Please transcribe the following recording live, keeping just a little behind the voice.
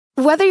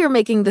Whether you're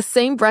making the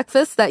same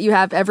breakfast that you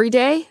have every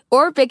day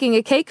or baking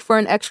a cake for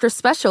an extra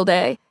special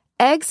day,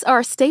 eggs are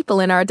a staple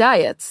in our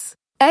diets.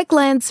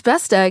 Eggland's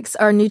best eggs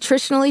are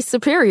nutritionally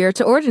superior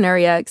to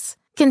ordinary eggs,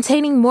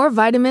 containing more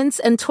vitamins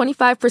and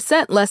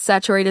 25% less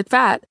saturated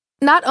fat.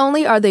 Not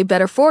only are they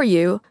better for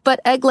you,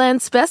 but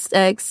Eggland's best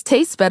eggs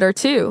taste better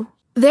too.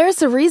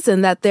 There's a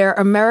reason that they're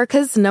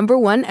America's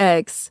 #1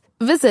 eggs.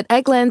 Visit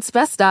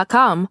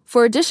egglandsbest.com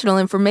for additional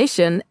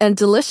information and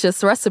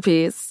delicious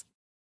recipes.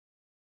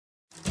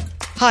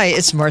 Hi,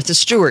 it's Martha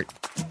Stewart.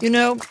 You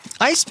know,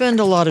 I spend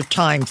a lot of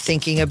time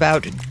thinking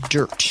about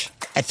dirt.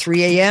 At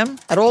 3 a.m.,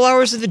 at all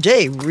hours of the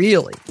day,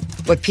 really.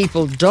 What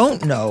people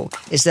don't know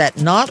is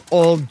that not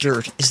all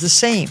dirt is the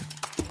same.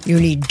 You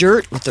need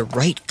dirt with the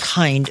right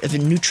kind of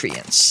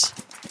nutrients.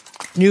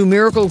 New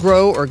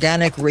Miracle-Gro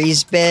organic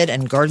raised bed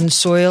and garden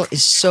soil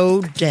is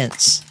so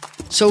dense,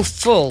 so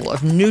full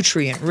of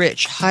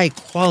nutrient-rich,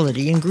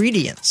 high-quality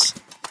ingredients.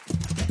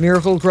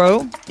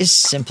 Miracle-Gro is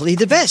simply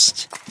the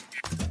best.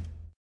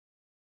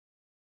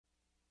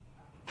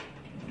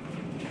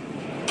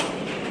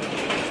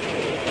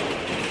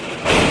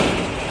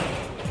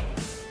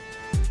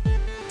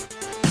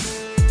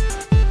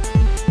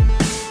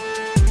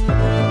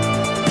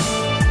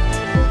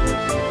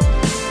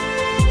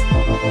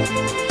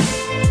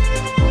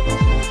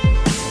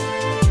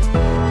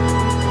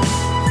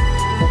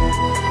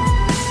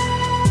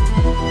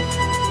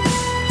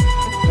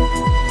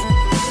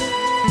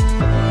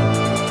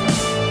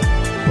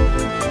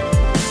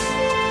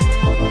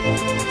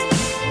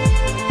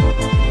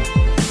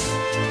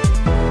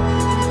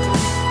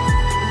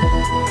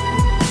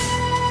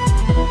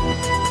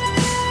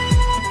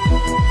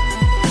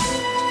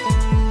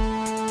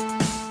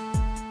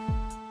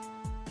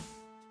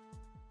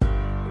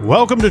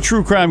 Welcome to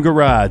True Crime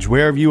Garage.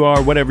 Wherever you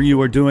are, whatever you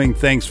are doing,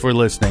 thanks for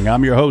listening.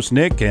 I'm your host,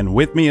 Nick, and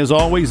with me, as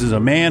always, is a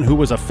man who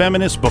was a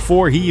feminist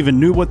before he even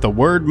knew what the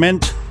word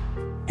meant.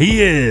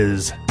 He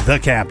is the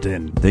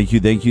Captain. Thank you,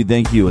 thank you,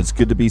 thank you. It's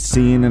good to be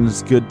seen, and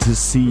it's good to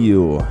see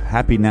you.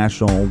 Happy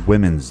National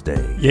Women's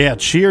Day. Yeah,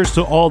 cheers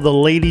to all the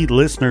lady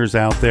listeners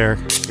out there.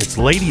 It's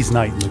ladies'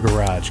 night in the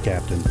garage,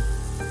 Captain.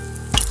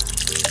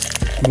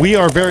 We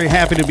are very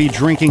happy to be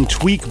drinking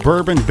Tweak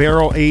Bourbon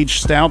Barrel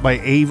Aged Stout by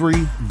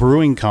Avery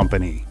Brewing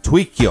Company.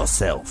 Tweak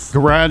yourself.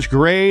 Garage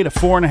grade,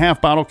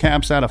 4.5 bottle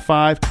caps out of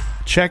 5.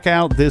 Check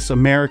out this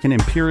American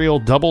Imperial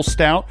Double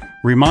Stout.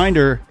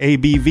 Reminder,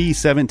 ABV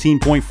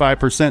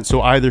 17.5%,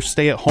 so either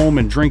stay at home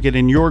and drink it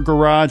in your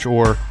garage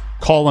or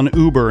call an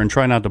Uber and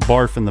try not to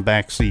barf in the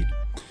back seat.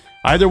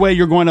 Either way,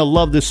 you're going to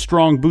love this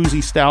strong,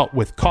 boozy stout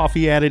with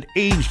coffee added,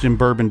 aged in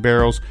bourbon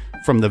barrels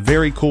from the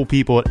very cool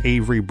people at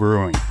Avery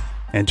Brewing.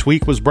 And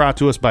Tweak was brought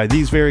to us by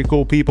these very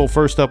cool people.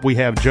 First up, we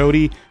have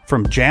Jody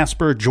from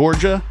Jasper,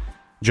 Georgia.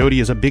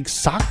 Jody is a big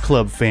sock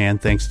club fan,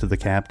 thanks to the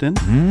Captain.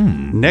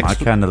 My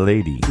kind of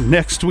lady.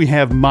 Next, we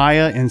have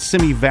Maya in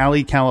Simi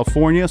Valley,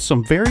 California.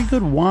 Some very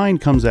good wine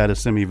comes out of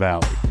Simi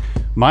Valley.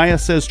 Maya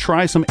says,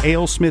 try some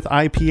AleSmith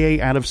IPA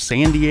out of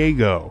San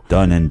Diego.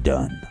 Done and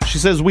done. She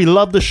says, we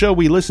love the show.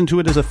 We listen to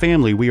it as a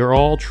family. We are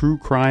all true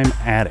crime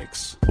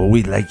addicts. Well,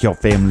 we like your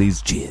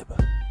family's jib.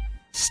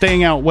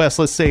 Staying out west,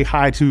 let's say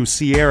hi to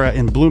Sierra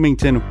in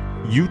Bloomington,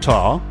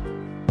 Utah.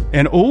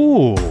 And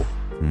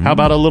how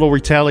about a little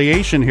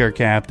retaliation here,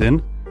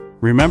 Captain?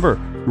 Remember,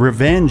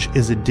 revenge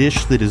is a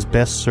dish that is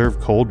best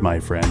served cold, my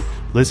friend.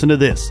 Listen to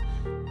this.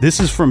 This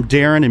is from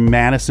Darren in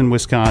Madison,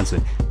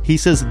 Wisconsin. He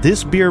says,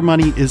 this beer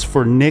money is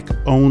for Nick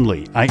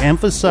only. I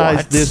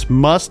emphasize this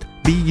must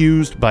be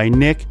used by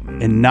Nick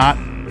and not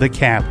the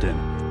Captain.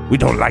 We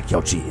don't like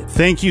your jib.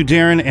 Thank you,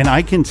 Darren. And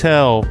I can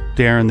tell,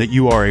 Darren, that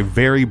you are a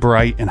very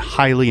bright and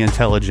highly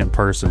intelligent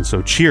person.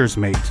 So cheers,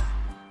 mate.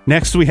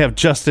 Next, we have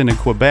Justin in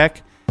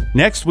Quebec.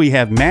 Next, we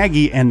have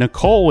Maggie and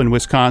Nicole in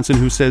Wisconsin,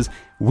 who says,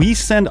 we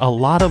send a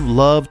lot of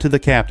love to the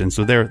Captain.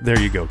 So there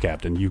you go,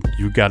 Captain. You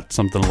got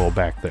something a little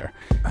back there.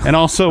 And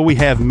also, we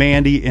have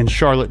Mandy in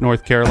Charlotte,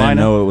 North Carolina. I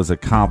know it was a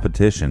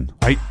competition.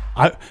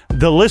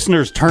 The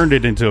listeners turned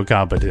it into a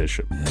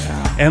competition.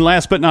 Yeah. And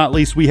last but not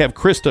least, we have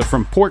Krista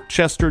from Port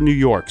Chester, New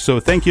York. So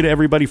thank you to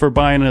everybody for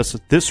buying us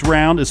this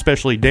round,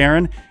 especially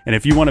Darren. And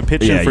if you want to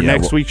pitch in for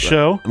next week's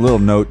show. A little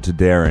note to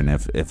Darren.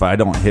 If I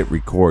don't hit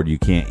record, you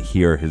can't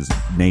hear his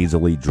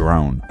nasally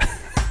drone.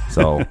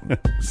 So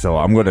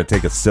I'm going to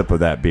take a sip of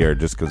that beer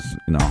just because,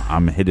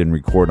 I'm hitting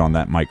record on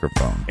that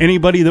microphone.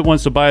 Anybody that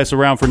wants to buy us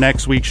around for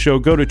next week's show,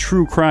 go to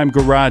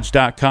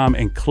truecrimegarage.com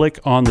and click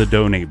on the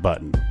donate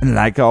button. And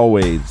like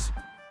always,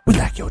 we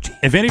like your G.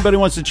 If anybody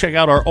wants to check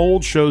out our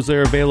old shows,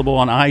 they're available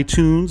on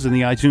iTunes in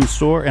the iTunes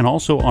store and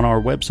also on our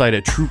website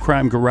at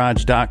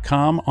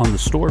truecrimegarage.com on the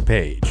store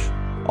page.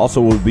 Also,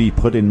 we'll be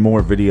putting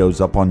more videos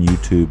up on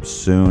YouTube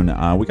soon.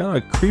 We got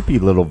a creepy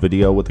little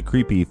video with the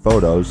creepy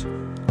photos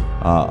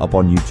up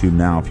on YouTube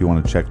now if you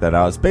want to check that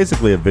out. It's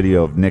basically a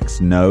video of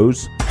Nick's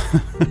nose,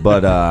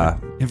 but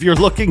if you're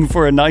looking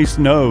for a nice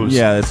nose.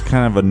 Yeah, it's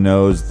kind of a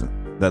nose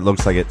that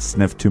looks like it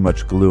sniffed too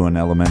much glue in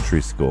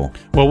elementary school.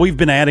 Well, we've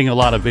been adding a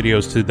lot of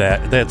videos to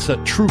that. That's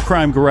True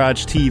Crime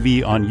Garage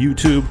TV on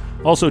YouTube.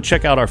 Also,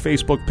 check out our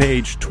Facebook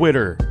page,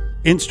 Twitter,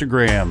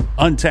 Instagram,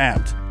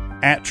 Untapped,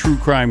 at True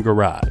Crime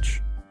Garage.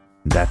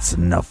 That's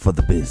enough for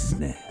the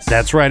business.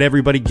 That's right,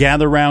 everybody.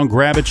 Gather around,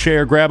 grab a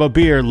chair, grab a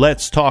beer.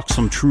 Let's talk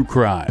some true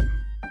crime.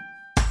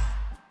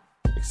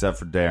 Except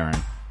for Darren.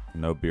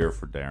 No beer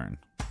for Darren.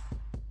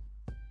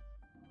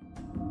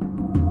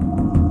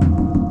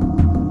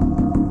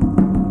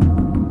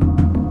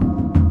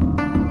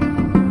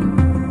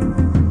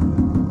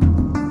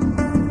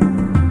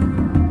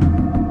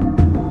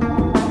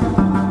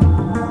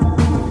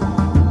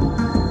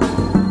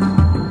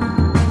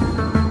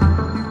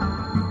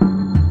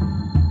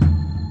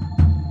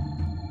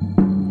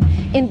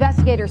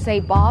 Investigators say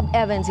Bob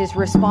Evans is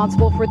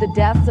responsible for the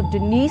deaths of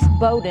Denise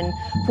Bowden,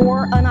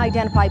 4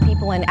 unidentified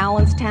people in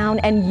Allenstown,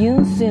 and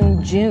Yoon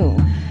Soon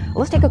June.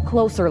 Let's take a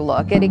closer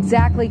look at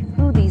exactly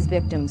who these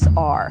victims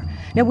are.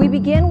 Now, we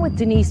begin with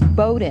Denise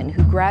Bowden,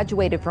 who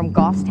graduated from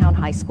Goffstown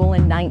High School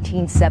in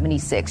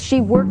 1976.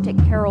 She worked at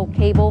Carroll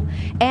Cable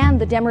and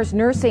the Demers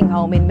Nursing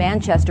Home in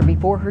Manchester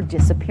before her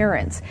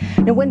disappearance.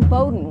 Now, when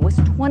Bowden was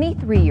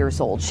 23 years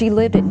old, she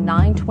lived at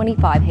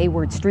 925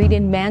 Hayward Street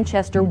in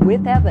Manchester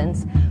with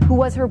Evans, who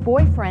was her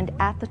boyfriend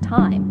at the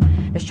time.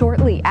 Now,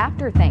 shortly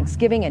after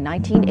Thanksgiving in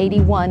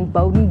 1981,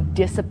 Bowden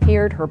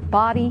disappeared, her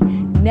body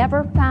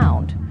never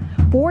found.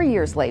 4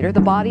 years later, the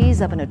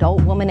bodies of an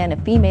adult woman and a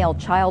female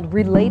child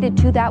related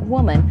to that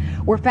woman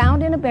were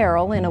found in a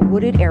barrel in a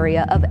wooded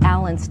area of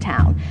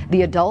Allenstown.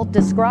 The adult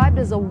described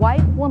as a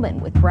white woman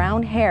with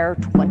brown hair,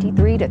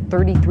 23 to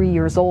 33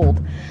 years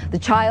old. The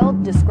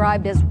child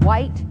described as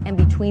white and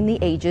between the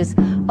ages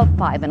of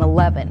 5 and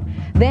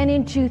 11. Then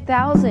in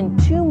 2000,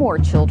 2 more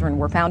children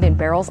were found in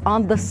barrels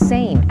on the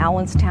same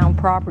Allenstown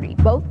property.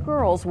 Both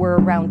girls were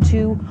around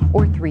 2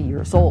 or 3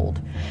 years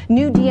old.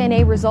 New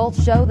DNA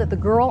results show that the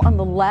girl on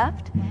the left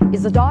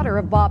is the daughter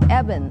of Bob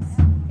Evans,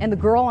 and the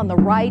girl on the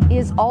right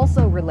is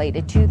also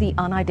related to the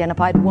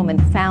unidentified woman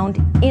found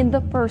in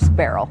the first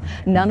barrel.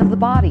 None of the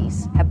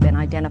bodies have been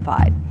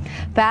identified.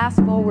 Fast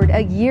forward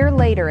a year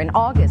later, in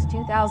August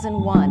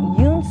 2001,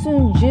 Yoon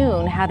Soon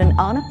June had an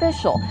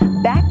unofficial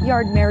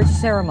backyard marriage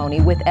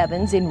ceremony with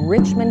Evans in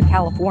Richmond,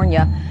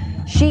 California.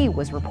 She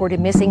was reported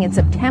missing in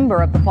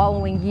September of the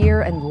following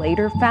year and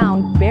later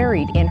found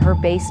buried in her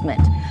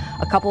basement.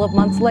 A couple of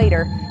months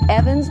later,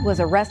 Evans was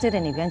arrested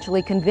and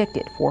eventually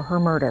convicted for her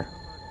murder.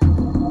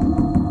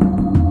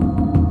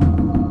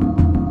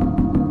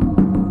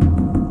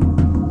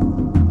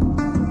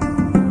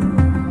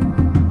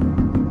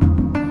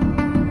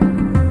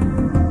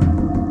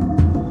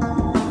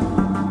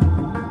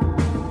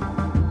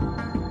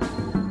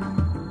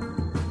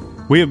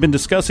 We have been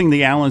discussing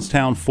the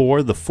Allenstown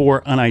 4, the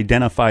 4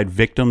 unidentified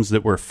victims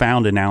that were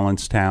found in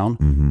Allenstown.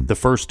 Mm-hmm. The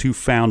first 2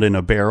 found in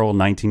a barrel in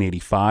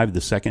 1985.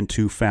 The second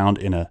 2 found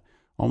in a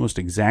almost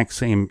exact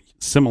same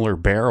similar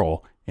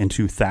barrel in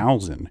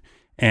 2000.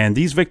 And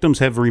these victims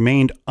have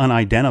remained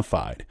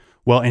unidentified.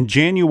 Well, in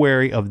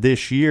January of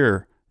this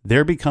year,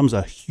 there becomes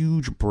a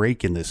huge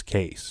break in this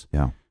case.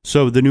 Yeah.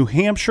 So the New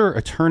Hampshire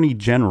Attorney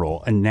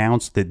General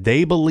announced that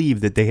they believe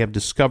that they have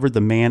discovered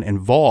the man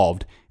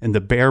involved in the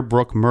Bear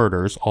Brook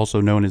murders, also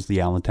known as the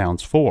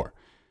Allentowns 4.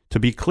 To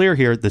be clear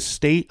here, the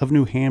state of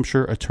New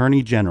Hampshire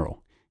Attorney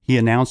General, he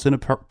announced in a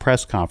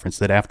press conference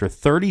that after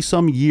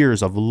 30-some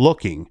years of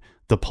looking,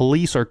 the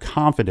police are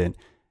confident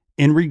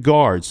in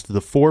regards to the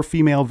 4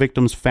 female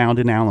victims found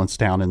in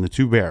Allenstown in the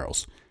 2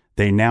 barrels.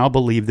 They now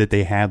believe that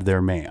they have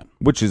their man.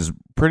 Which is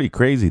pretty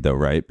crazy, though,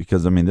 right?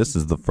 Because, I mean, this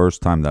is the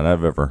first time that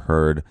I've ever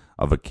heard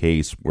of a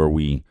case where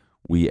we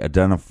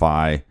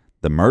identify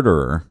the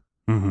murderer,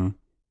 mm-hmm.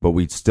 but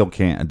we still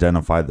can't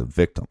identify the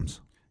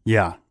victims.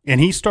 Yeah. And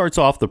he starts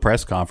off the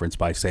press conference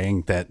by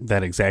saying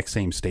that exact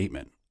same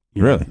statement.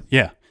 Really?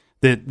 Yeah.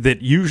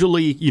 That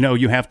usually,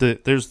 you have to,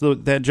 there's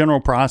that general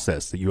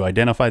process that you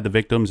identify the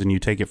victims and you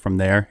take it from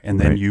there, and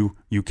then right.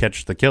 you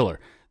catch the killer.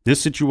 This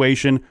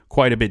situation,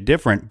 quite a bit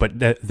different, but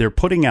they're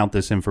putting out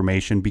this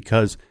information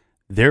because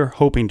they're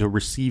hoping to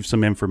receive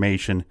some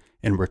information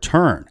in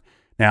return.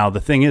 Now,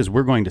 the thing is,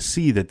 we're going to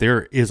see that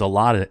there is a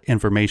lot of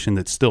information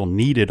that's still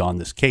needed on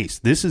this case.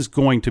 This is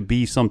going to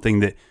be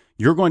something that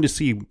you're going to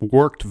see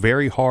worked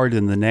very hard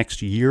in the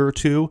next year or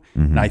two,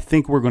 mm-hmm. and I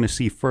think we're going to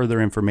see further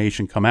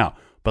information come out.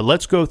 But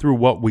let's go through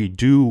what we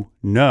do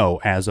know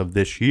as of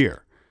this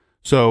year.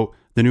 So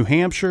the New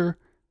Hampshire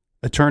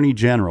Attorney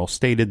General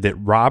stated that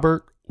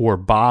Robert or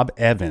Bob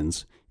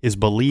Evans is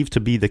believed to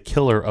be the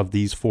killer of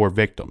these 4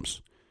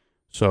 victims.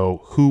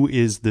 So who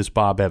is this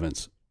Bob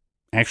Evans?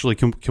 Actually,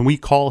 can we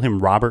call him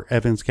Robert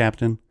Evans,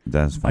 Captain?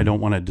 That's fine. I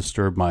don't want to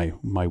disturb my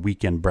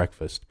weekend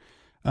breakfast.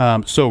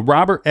 So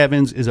Robert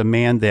Evans is a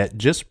man that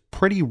just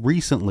pretty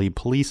recently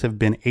police have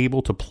been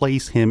able to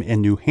place him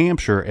in New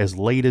Hampshire as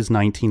late as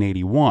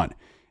 1981.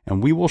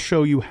 And we will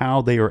show you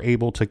how they are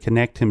able to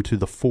connect him to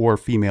the 4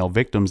 female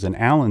victims in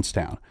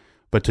Allenstown.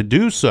 But to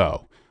do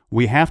so,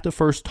 we have to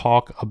first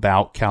talk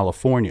about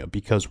California,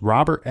 because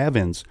Robert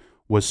Evans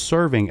was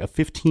serving a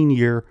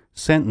 15-year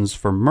sentence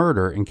for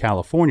murder in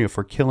California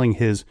for killing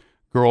his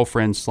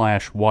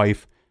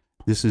girlfriend/wife.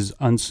 This is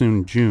Yoon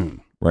Soon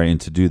June. Right,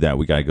 and to do that,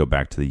 we got to go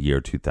back to the year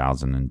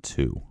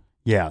 2002.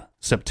 Yeah,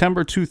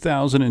 September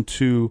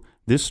 2002.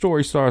 This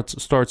story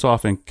starts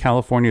off in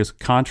California's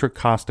Contra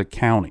Costa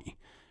County,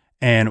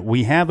 and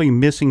we have a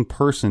missing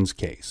persons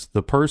case.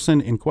 The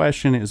person in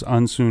question is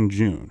Unsoon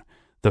June.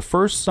 The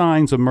first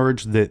signs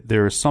emerge that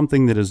there is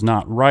something that is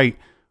not right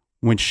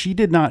when she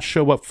did not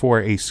show up for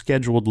a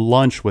scheduled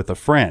lunch with a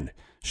friend.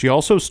 She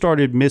also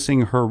started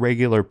missing her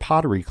regular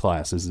pottery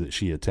classes that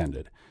she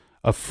attended.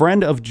 A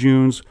friend of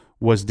June's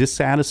was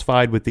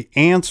dissatisfied with the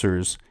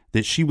answers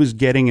that she was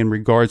getting in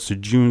regards to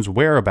June's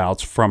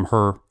whereabouts from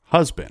her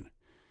husband.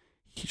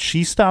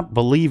 She stopped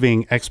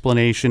believing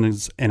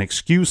explanations and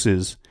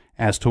excuses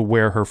as to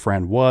where her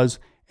friend was,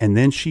 and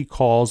then she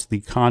calls the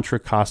Contra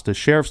Costa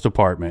Sheriff's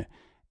Department,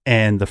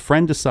 and the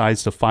friend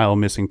decides to file a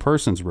missing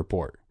persons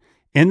report.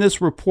 In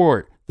this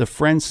report, the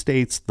friend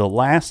states the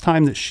last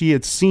time that she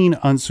had seen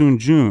Unsoon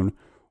June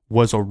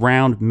was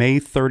around May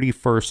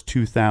 31st,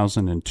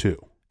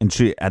 2002. And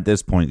she, at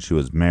this point, she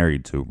was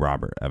married to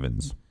Robert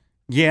Evans.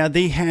 Yeah,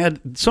 they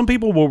had, some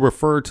people will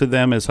refer to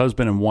them as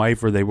husband and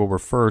wife, or they will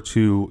refer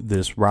to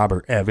this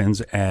Robert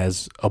Evans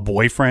as a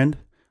boyfriend,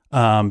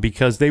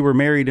 because they were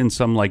married in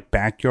some like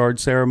backyard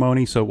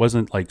ceremony, so it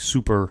wasn't like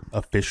super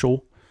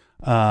official.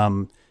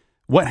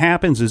 What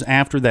happens is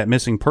after that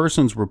missing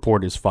persons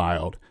report is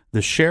filed,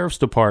 the sheriff's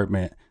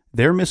department,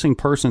 their missing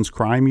persons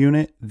crime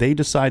unit, they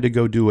decide to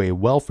go do a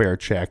welfare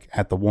check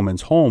at the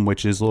woman's home,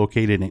 which is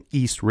located in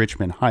East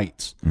Richmond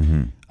Heights.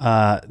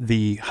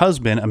 The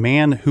husband, a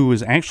man who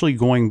was actually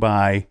going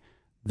by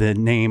the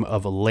name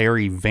of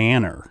Larry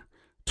Vanner,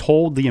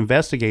 told the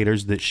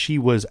investigators that she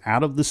was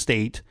out of the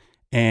state,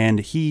 and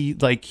he's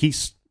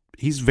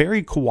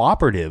very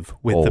cooperative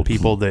with the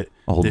people that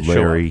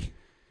Larry, show up.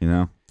 you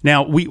know.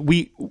 Now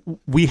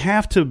we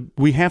have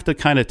to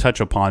kind of touch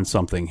upon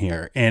something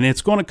here, and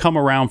it's going to come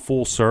around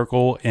full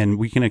circle, and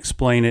we can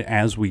explain it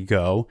as we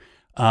go.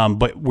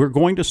 But we're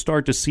going to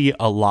start to see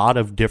a lot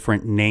of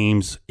different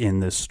names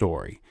in this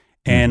story,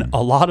 and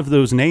a lot of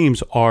those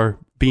names are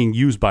being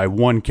used by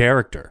one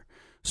character.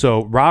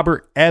 So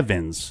Robert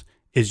Evans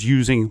is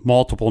using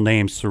multiple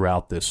names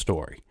throughout this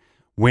story,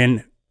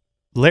 when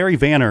Larry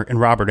Vanner and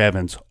Robert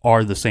Evans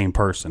are the same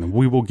person, and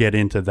we will get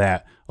into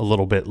that a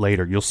little bit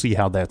later. You'll see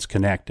how that's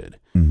connected.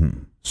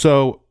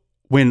 So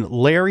when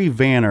Larry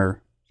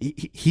Vanner,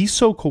 he's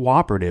so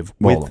cooperative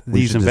with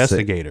these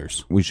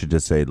investigators. We should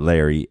just say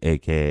Larry,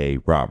 a.k.a.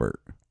 Robert.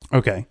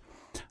 Okay.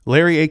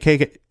 Larry,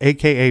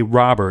 a.k.a.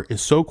 Robert,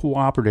 is so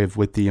cooperative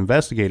with the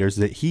investigators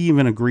that he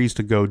even agrees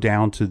to go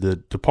down to the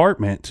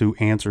department to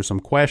answer some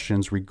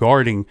questions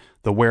regarding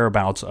the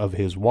whereabouts of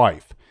his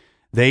wife.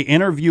 They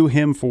interview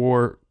him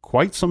for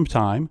quite some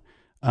time,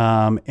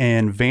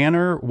 and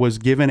Vanner was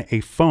given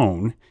a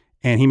phone,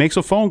 and he makes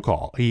a phone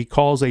call. He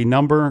calls a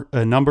number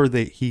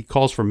that he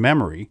calls from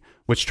memory,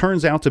 which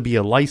turns out to be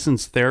a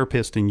licensed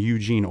therapist in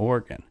Eugene,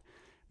 Oregon.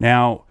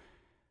 Now,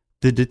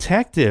 the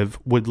detective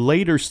would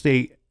later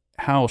state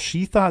how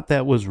she thought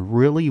that was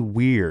really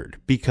weird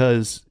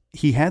because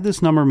he had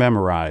this number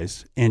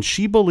memorized, and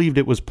she believed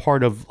it was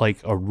part of like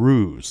a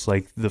ruse,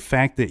 like the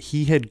fact that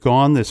he had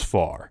gone this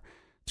far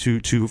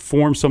to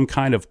form some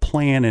kind of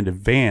plan in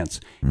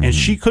advance. And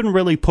she couldn't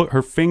really put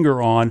her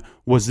finger on,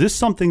 was this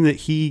something that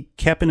he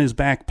kept in his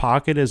back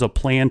pocket as a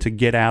plan to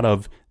get out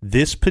of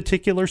this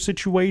particular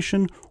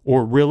situation,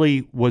 or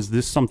really was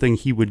this something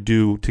he would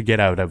do to get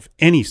out of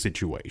any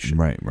situation?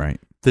 Right.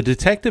 The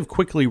detective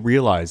quickly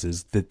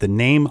realizes that the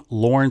name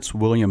Lawrence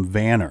William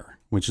Vanner,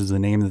 which is the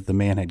name that the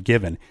man had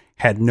given,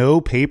 had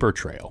no paper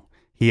trail.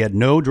 He had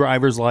no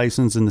driver's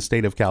license in the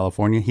state of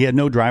California. He had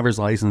no driver's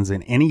license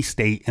in any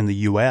state in the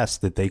U.S.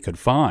 that they could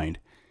find.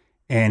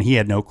 And he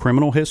had no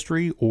criminal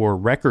history or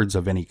records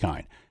of any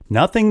kind.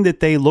 Nothing that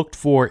they looked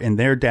for in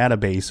their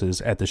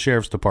databases at the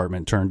sheriff's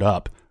department turned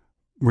up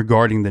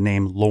regarding the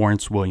name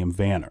Lawrence William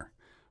Vanner.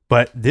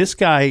 But this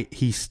guy,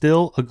 he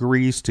still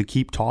agrees to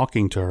keep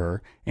talking to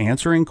her,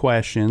 answering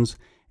questions,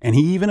 and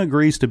he even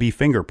agrees to be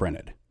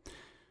fingerprinted.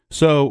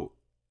 So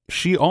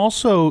she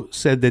also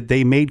said that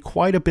they made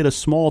quite a bit of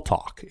small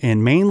talk,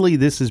 and mainly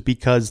this is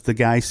because the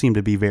guy seemed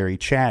to be very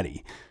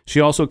chatty.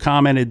 She also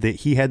commented that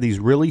he had these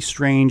really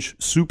strange,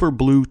 super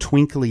blue,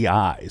 twinkly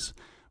eyes.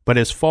 But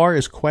as far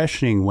as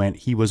questioning went,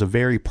 he was a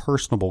very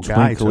personable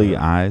guy. Twinkly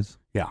eyes?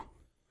 Yeah.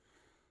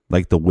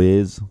 Like the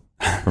Wiz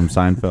from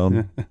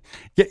Seinfeld?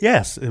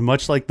 Yes,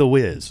 much like the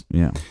Wiz.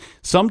 Yeah.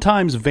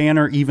 Sometimes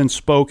Vanner even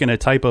spoke in a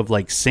type of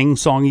like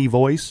sing-songy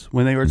voice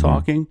when they were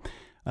talking.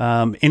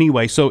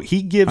 Anyway, so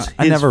he gives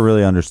I never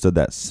really understood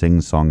that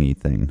sing-songy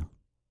thing.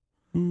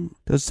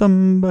 Does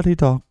somebody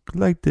talk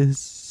like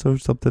this or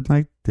something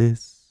like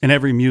this? In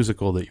every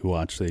musical that you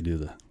watch, they do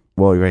that.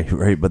 Well,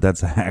 right, but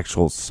that's an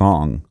actual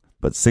song.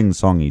 But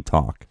sing-songy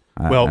talk.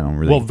 I don't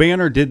really... Well,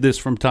 Vanner did this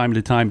from time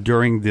to time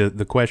during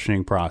the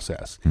questioning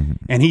process.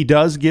 And he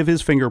does give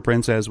his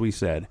fingerprints, as we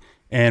said.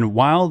 And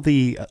while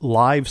the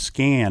live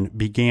scan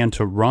began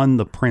to run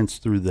the prints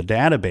through the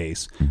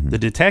database, the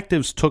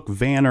detectives took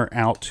Vanner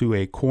out to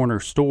a corner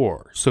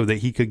store so that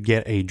he could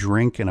get a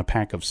drink and a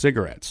pack of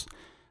cigarettes.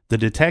 The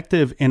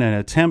detective, in an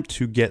attempt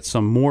to get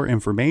some more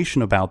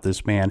information about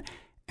this man,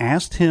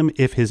 asked him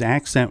if his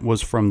accent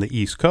was from the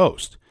East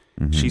Coast.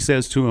 She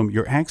says to him,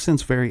 "Your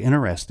accent's very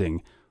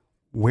interesting.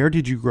 Where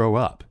did you grow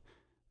up?"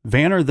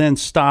 Vanner then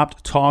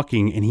stopped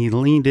talking, and he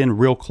leaned in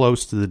real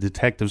close to the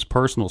detective's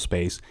personal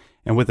space,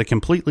 and with a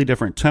completely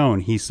different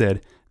tone, he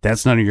said,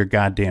 "That's none of your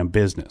goddamn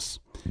business."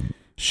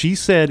 She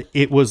said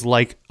it was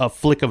like a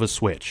flick of a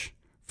switch.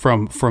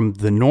 From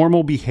the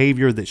normal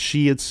behavior that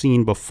she had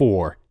seen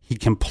before, he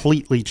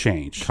completely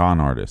changed. Con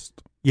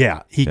artist.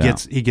 Yeah, he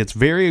gets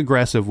very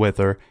aggressive with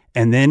her,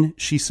 and then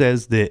she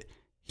says that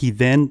he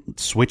then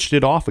switched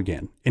it off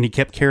again, and he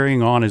kept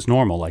carrying on as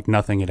normal, like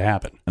nothing had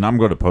happened. And I'm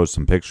going to post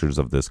some pictures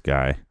of this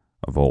guy,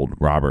 of old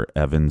Robert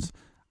Evans.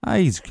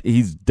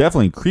 He's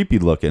definitely creepy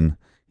looking.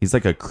 He's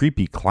like a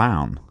creepy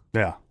clown.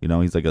 Yeah. You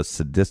know, he's like a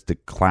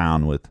sadistic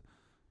clown with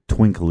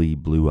twinkly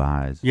blue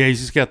eyes. Yeah, he's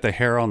just got the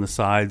hair on the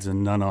sides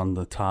and none on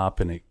the top,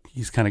 and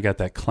he's kind of got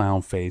that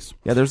clown face.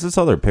 Yeah, there's this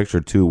other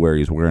picture, too, where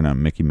he's wearing a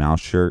Mickey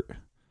Mouse shirt.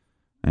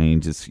 And he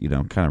just,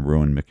 kind of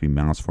ruined Mickey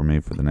Mouse for me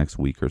for the next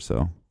week or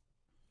so.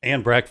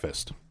 And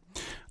breakfast.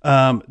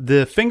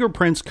 The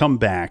fingerprints come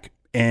back,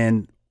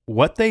 and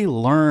what they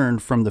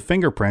learned from the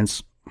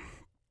fingerprints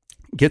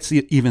gets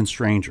even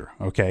stranger,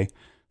 okay?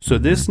 So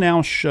this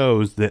now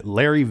shows that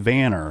Larry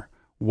Vanner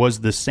was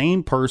the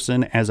same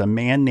person as a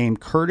man named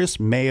Curtis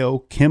Mayo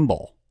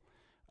Kimball,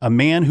 a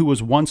man who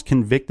was once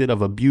convicted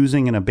of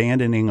abusing and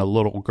abandoning a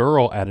little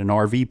girl at an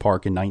RV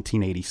park in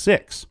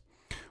 1986.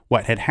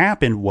 What had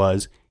happened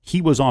was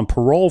he was on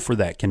parole for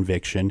that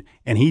conviction,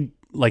 and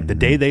the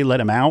day they let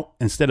him out,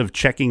 instead of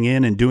checking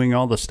in and doing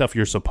all the stuff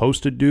you're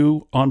supposed to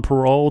do on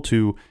parole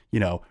to,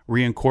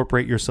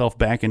 reincorporate yourself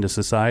back into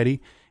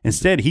society,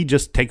 instead he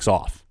just takes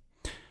off.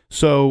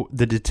 So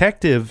the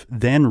detective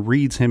then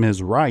reads him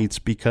his rights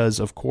because,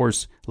 of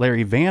course,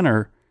 Larry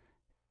Vanner,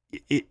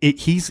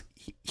 he's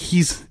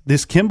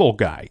this Kimball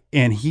guy,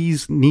 and he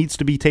needs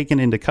to be taken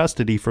into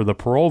custody for the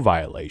parole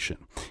violation.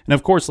 And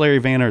of course, Larry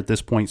Vanner at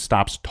this point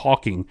stops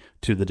talking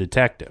to the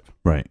detective.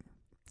 Right.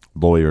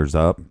 Lawyers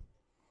up.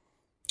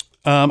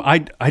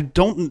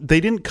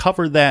 They didn't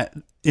cover that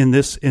in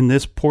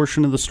this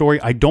portion of the story.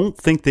 I don't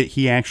think that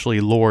he actually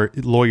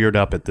lawyered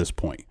up at this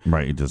point.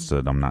 Right. He just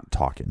said, "I'm not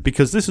talking."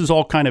 Because this is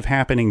all kind of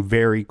happening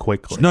very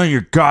quickly. It's none of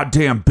your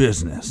goddamn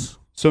business.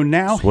 So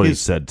now that's what he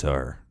said to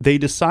her. They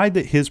decide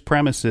that his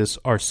premises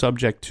are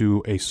subject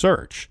to a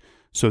search.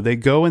 So they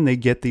go and they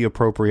get the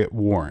appropriate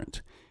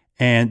warrant.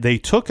 And they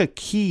took a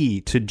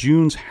key to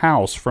June's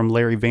house from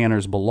Larry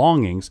Vanner's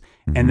belongings,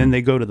 and then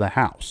they go to the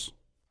house.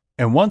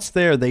 And once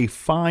there, they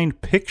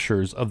find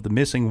pictures of the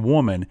missing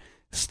woman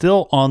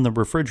still on the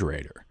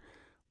refrigerator.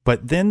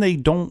 But then they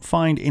don't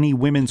find any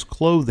women's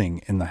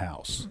clothing in the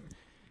house.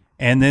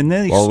 And then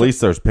at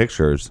least there's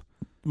pictures.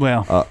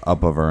 Well,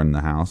 up of her in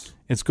the house.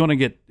 It's going to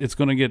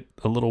get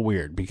a little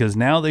weird because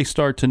now they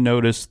start to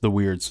notice the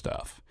weird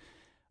stuff.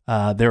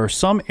 There are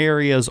some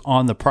areas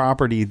on the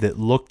property that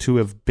look to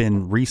have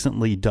been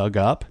recently dug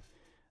up.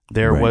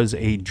 There was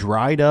a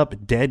dried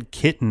up dead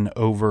kitten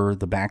over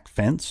the back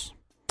fence.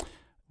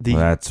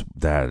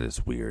 That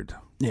is weird.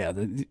 Yeah,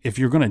 if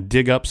you're going to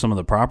dig up some of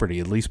the property,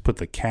 at least put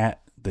the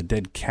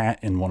dead cat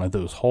in one of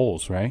those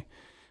holes, right?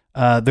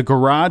 The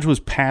garage was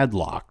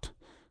padlocked.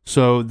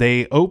 So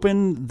they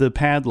open the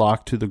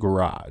padlock to the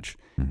garage,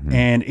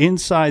 and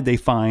inside they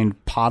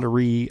find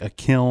pottery, a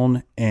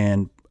kiln,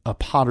 and a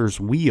potter's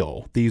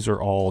wheel. These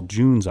are all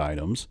June's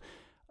items.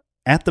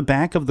 At the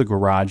back of the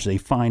garage, they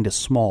find a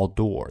small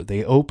door.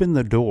 They open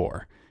the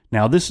door.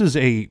 Now, this is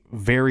a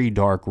very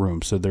dark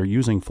room, so they're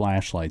using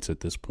flashlights at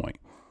this point.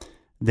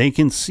 They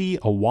can see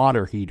a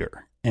water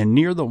heater, and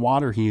near the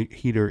water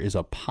heater is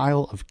a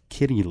pile of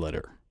kitty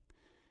litter.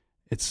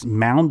 It's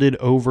mounted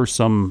over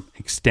some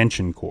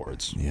extension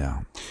cords.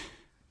 Yeah.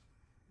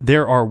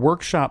 There are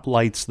workshop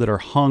lights that are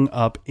hung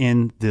up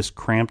in this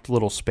cramped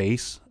little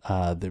space.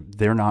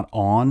 They're not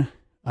on,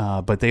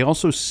 but they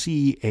also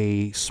see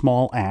a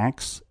small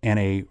axe and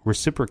a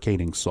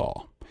reciprocating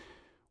saw.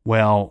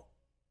 Well,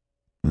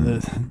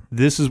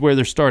 this is where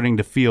they're starting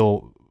to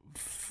feel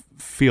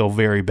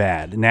very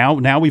bad.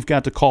 Now we've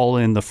got to call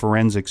in the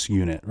forensics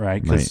unit,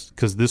 right?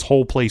 Because this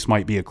whole place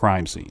might be a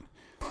crime scene.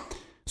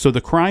 So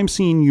the crime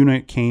scene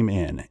unit came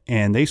in,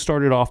 and they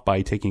started off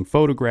by taking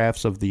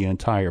photographs of the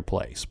entire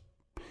place.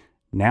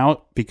 Now it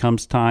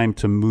becomes time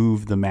to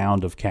move the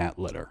mound of cat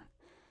litter.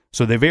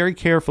 So they very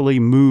carefully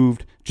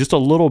moved just a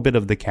little bit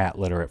of the cat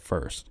litter at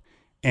first.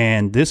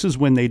 And this is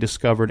when they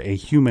discovered a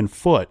human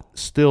foot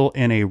still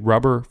in a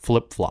rubber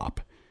flip-flop.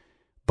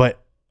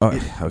 But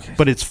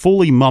it's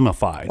fully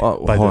mummified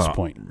by this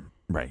point.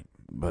 Right.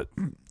 But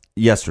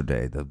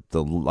yesterday,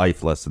 the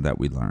life lesson that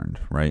we learned,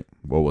 right?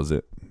 What was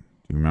it? Do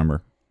you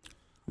remember?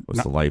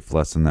 What's the life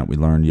lesson that we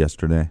learned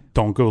yesterday?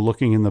 Don't go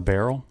looking in the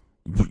barrel.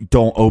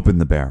 Don't open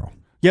the barrel.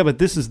 Yeah, but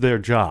this is their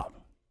job.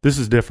 This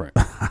is different.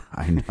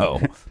 I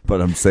know,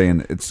 but I'm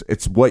saying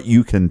it's what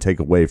you can take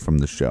away from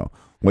the show.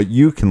 What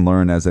you can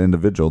learn as an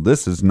individual.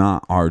 This is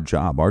not our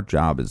job. Our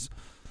job is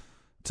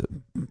to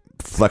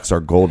flex our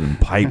golden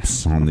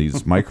pipes on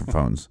these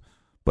microphones.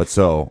 But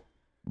so,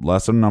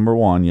 lesson number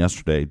 1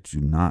 yesterday, do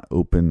not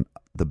open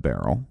the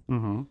barrel.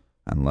 Mm-hmm.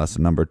 And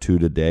lesson number 2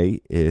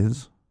 today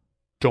is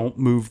Don't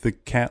move the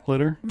cat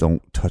litter.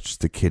 don't touch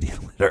the kitty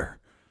litter.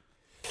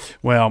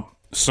 Well,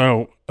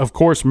 so of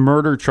course,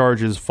 murder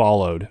charges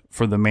followed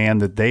for the man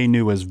that they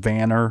knew as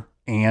Vanner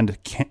and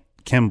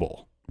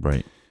Kimball.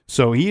 Right.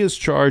 So he is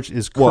charged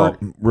as Well,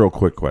 real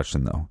quick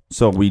question though.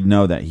 So we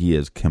know that he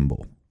is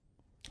Kimball,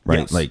 right?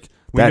 Yes. Like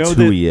We that's know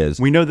who that- he is,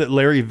 We know that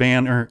Larry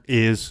Vanner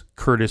is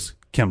Curtis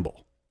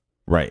Kimball.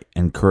 right?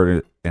 And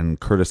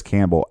Curtis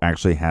Campbell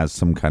actually has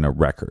some kind of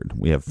record.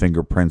 We have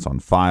fingerprints on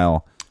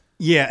file.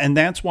 Yeah, and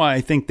that's why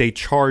I think they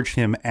charged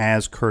him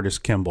as Curtis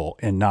Kimball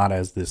and not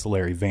as this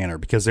Larry Vanner,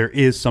 because there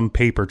is some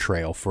paper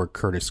trail for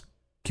Curtis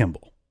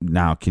Kimball.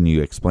 Now, can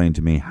you explain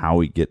to me how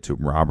we get to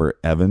Robert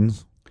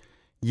Evans?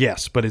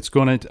 Yes, but it's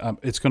going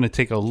to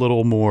take a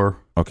little more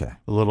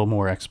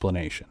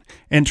explanation.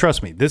 And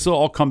trust me, this will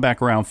all come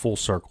back around full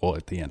circle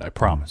at the end, I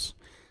promise.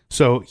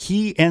 So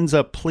he ends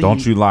up pleading.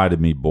 Don't you lie to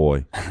me,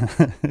 boy.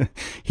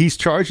 He's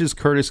charged as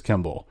Curtis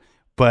Kimball,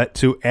 but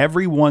to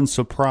everyone's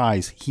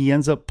surprise, he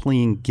ends up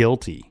pleading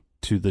guilty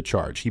to the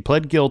charge. He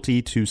pled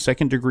guilty to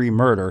second-degree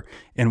murder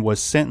and was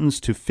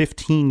sentenced to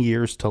 15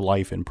 years to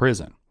life in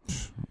prison.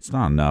 It's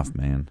not enough,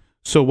 man.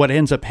 So what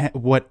ends up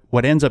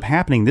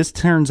happening, this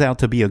turns out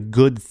to be a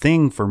good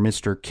thing for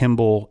Mr.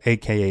 Kimball,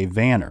 aka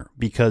Vanner,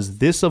 because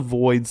this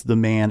avoids the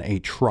man a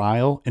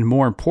trial and,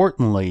 more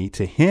importantly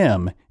to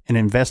him, an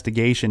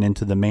investigation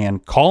into the man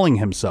calling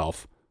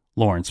himself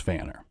Lawrence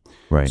Vanner.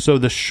 Right. So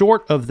the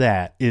short of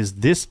that is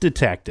this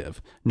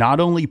detective not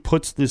only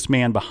puts this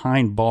man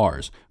behind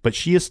bars, but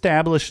she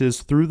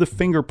establishes through the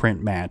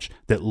fingerprint match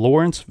that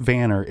Lawrence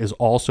Vanner is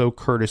also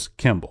Curtis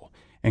Kimball.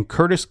 And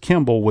Curtis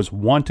Kimball was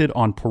wanted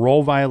on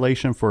parole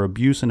violation for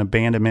abuse and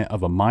abandonment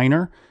of a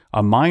minor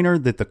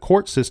that the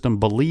court system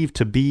believed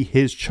to be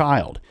his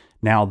child.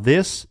 Now,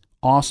 this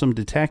awesome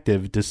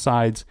detective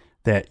decides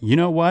that, you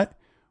know what?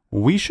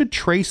 We should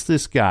trace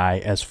this guy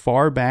as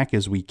far back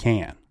as we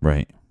can.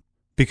 Right.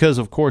 Because,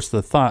 of course,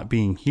 the thought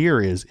being here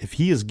is if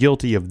he is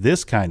guilty of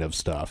this kind of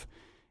stuff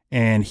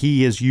and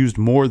he has used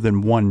more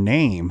than one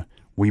name,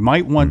 we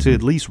might want to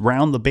at least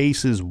round the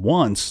bases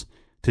once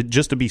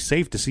to be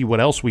safe to see what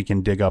else we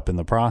can dig up in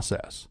the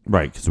process.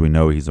 Right, because we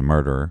know he's a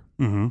murderer.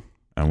 Mm-hmm.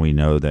 And we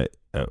know that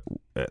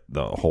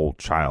the whole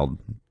child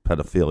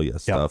pedophilia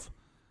stuff.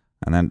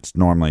 And that's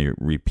normally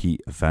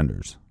repeat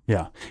offenders.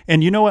 Yeah.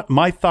 And you know what?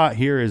 My thought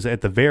here is at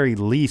the very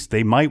least,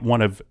 they might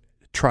want to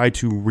try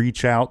to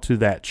reach out to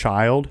that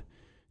child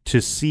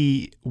to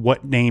see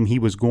what name he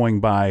was going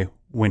by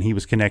when he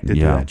was connected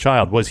to that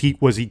child. Was he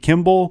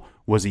Kimball?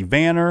 Was he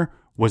Vanner?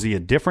 Was he a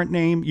different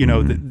name? You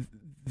know,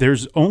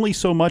 there's only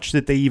so much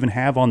that they even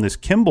have on this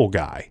Kimball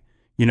guy.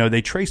 You know,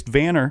 they traced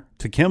Vanner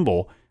to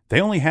Kimball.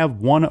 They only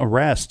have one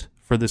arrest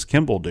for this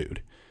Kimball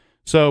dude.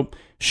 So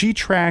she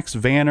tracks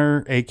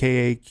Vanner,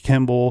 a.k.a.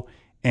 Kimball,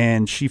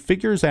 and she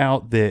figures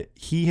out that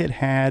he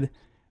had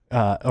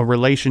a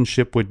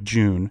relationship with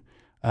June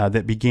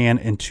that began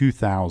in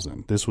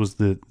 2000. This was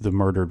the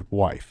murdered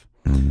wife.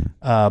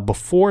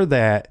 Before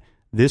that,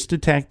 this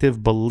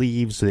detective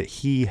believes that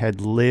he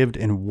had lived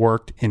and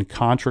worked in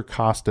Contra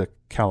Costa,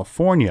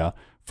 California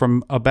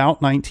from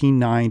about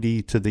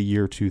 1990 to the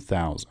year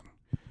 2000.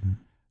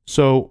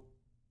 So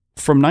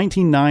from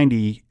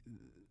 1990,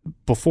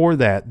 before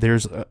that,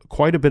 there's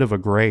quite a bit of a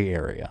gray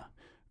area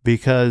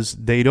because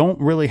they don't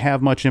really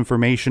have much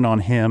information on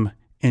him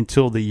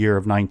until the year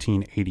of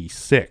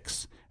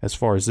 1986, as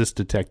far as this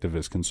detective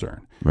is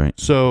concerned. Right.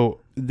 So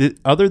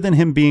other than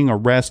him being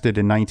arrested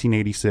in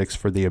 1986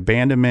 for the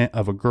abandonment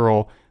of a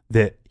girl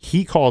that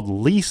he called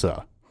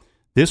Lisa,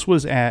 this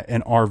was at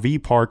an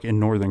RV park in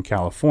Northern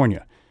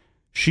California.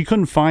 She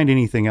couldn't find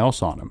anything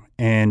else on him.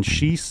 And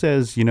she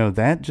says, you know,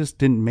 that just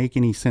didn't make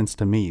any sense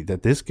to me,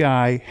 that this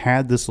guy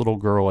had this little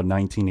girl in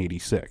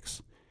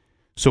 1986.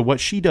 So what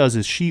she does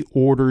is she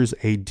orders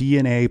a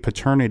DNA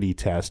paternity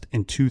test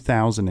in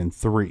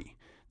 2003.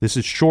 This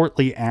is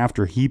shortly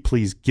after he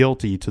pleads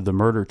guilty to the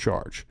murder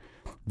charge.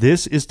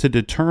 This is to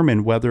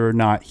determine whether or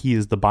not he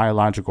is the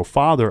biological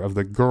father of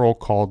the girl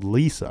called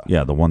Lisa.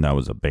 Yeah, the one that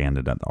was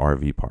abandoned at the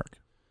RV park.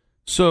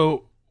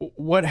 So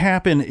what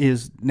happened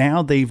is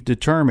now they've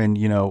determined,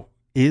 you know,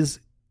 is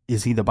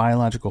he the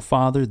biological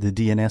father? The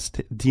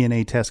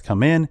DNA tests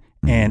come in,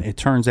 and it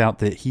turns out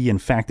that he, in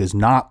fact, is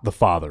not the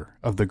father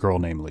of the girl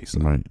named Lisa.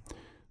 Right.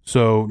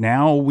 So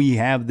now we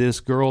have this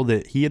girl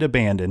that he had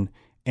abandoned,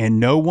 and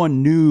no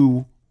one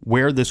knew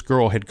where this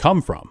girl had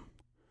come from.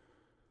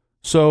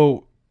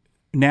 So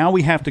now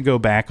we have to go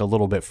back a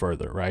little bit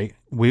further, right?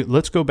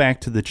 Let's go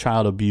back to the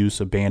child abuse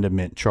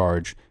abandonment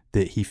charge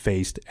that he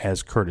faced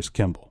as Curtis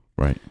Kimball.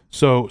 Right.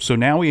 So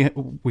now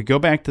we go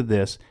back to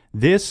this.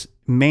 This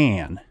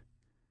man,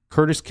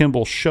 Curtis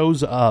Kimball,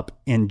 shows up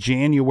in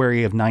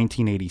January of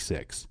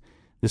 1986.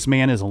 This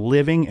man is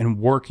living and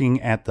working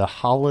at the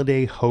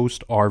Holiday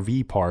Host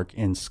RV Park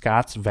in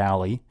Scotts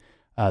Valley.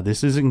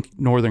 This is in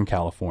Northern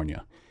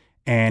California.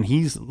 And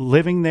he's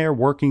living there,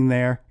 working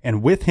there.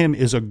 And with him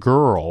is a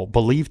girl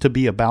believed to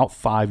be about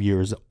 5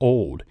 years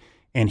old.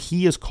 And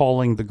he is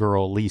calling the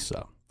girl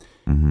Lisa.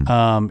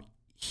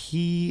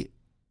 He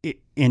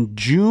in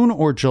June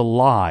or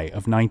July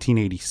of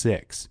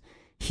 1986,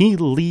 he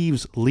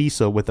leaves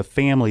Lisa with a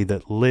family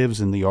that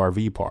lives in the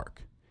RV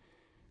park.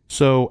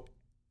 So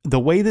the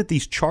way that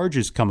these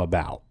charges come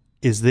about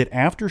is that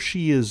after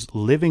she is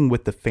living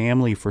with the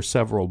family for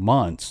several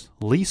months,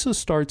 Lisa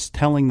starts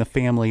telling the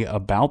family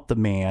about the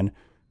man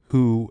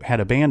who had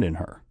abandoned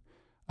her.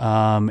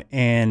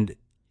 And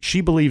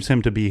she believes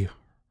him to be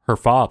her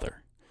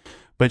father.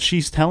 But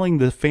she's telling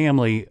the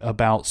family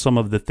about some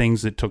of the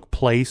things that took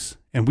place,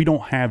 and we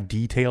don't have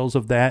details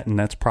of that, and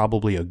that's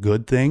probably a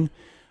good thing.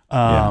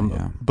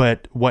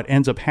 But what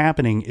ends up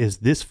happening is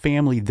this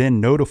family then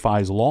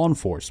notifies law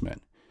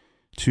enforcement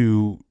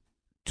to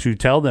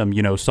tell them,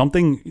 you know,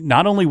 something,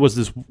 not only was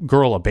this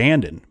girl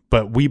abandoned,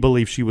 but we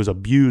believe she was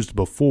abused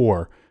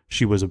before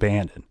she was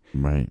abandoned.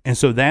 Right. And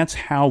so that's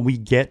how we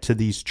get to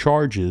these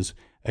charges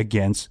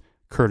against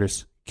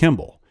Curtis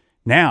Kimball.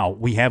 Now,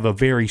 we have a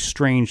very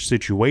strange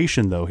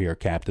situation, though, here,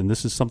 Captain.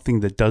 This is something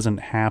that doesn't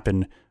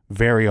happen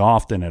very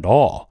often at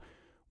all.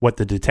 What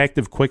the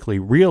detective quickly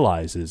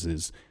realizes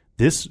is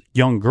this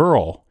young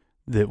girl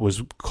that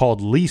was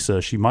called Lisa,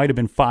 she might have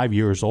been 5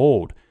 years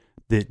old,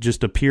 that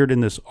just appeared in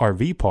this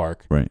RV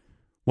park. Right.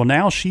 Well,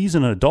 now she's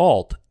an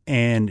adult,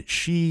 and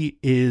she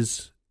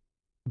is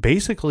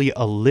basically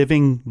a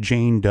living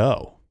Jane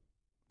Doe,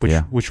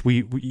 which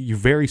you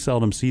very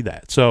seldom see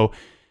that. So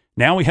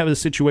now we have a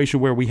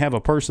situation where we have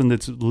a person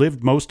that's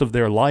lived most of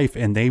their life,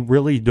 and they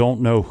really don't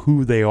know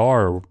who they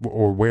are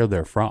or where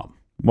they're from.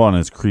 Well, and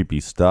it's creepy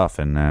stuff,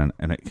 and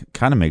it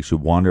kind of makes you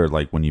wonder,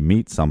 like, when you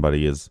meet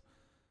somebody,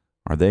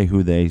 are they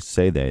who they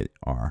say they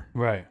are?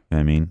 Right. You know what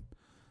I mean?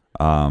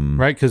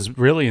 Right, because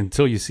really,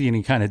 until you see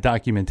any kind of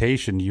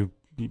documentation, you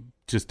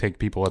just take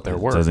people at their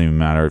word. It doesn't even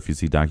matter if you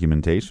see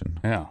documentation.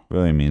 Yeah.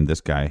 Really, I mean,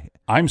 this guy.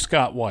 I'm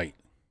Scott White.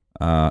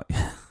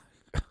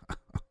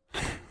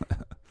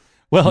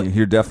 Well,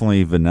 you're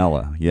definitely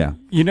vanilla. Yeah.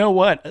 You know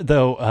what,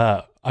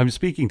 though? I'm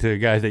speaking to a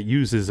guy that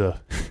uses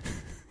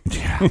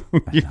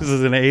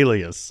uses an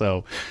alias,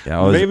 so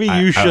maybe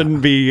you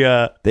shouldn't be.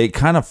 They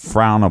kind of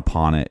frown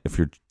upon it if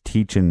you're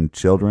teaching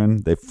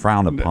children. They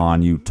frown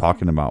upon you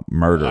talking about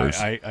murders.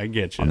 I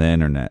get you on the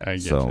internet. I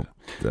get so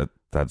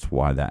that's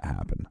why that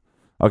happened.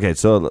 Okay,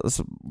 so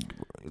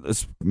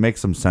let's make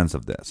some sense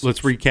of this.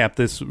 Let's recap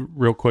this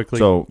real quickly.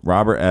 So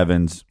Robert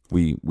Evans,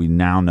 we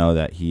now know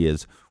that he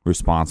is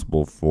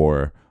responsible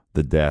for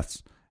the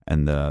deaths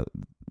and the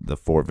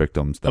 4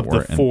 victims that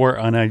were the 4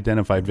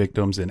 unidentified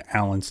victims in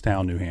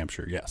Allenstown, New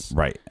Hampshire. Yes,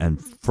 right.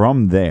 And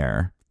from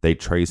there, they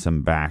trace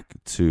him back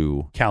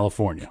to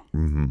California.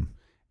 Mm-hmm.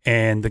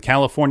 And the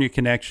California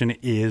connection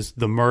is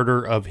the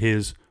murder of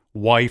his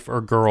wife or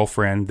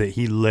girlfriend that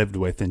he lived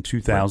with in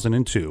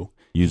 2002. Right.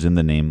 Using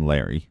the name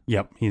Larry.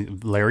 Yep,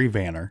 Larry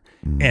Vanner.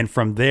 Mm-hmm. And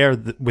from there,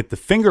 with the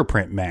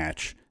fingerprint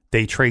match,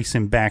 they trace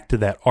him back to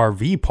that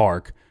RV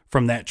park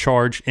from that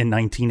charge in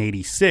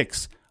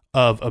 1986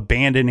 of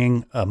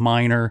abandoning a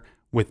minor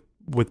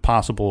with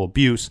possible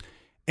abuse.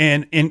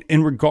 And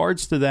in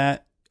regards to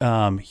that,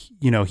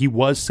 he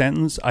was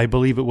sentenced. I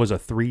believe it was a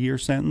 3-year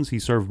sentence. He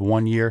served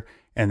 1 year,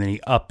 and then he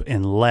up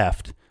and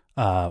left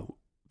the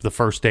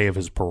first day of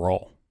his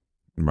parole.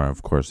 Right,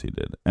 of course he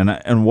did.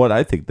 And what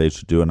I think they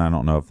should do, and I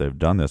don't know if they've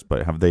done this,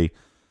 but have they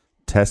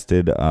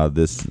tested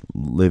this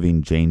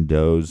living Jane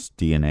Doe's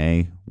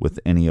DNA with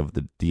any of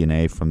the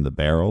DNA from the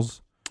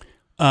barrels?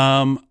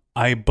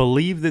 I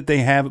believe that they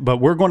have, but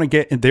we're going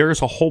to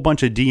there's a whole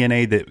bunch of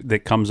DNA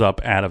that comes up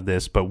out of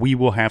this, but we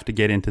will have to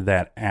get into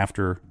that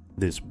after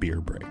this beer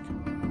break.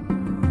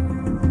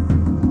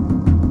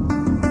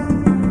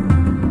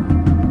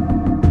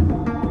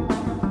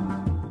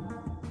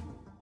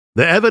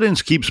 The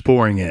evidence keeps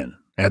pouring in.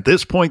 At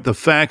this point, the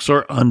facts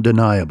are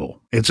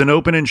undeniable. It's an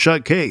open and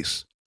shut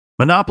case.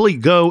 Monopoly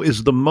Go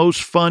is the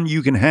most fun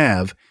you can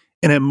have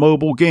in a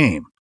mobile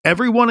game.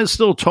 Everyone is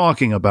still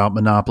talking about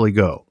Monopoly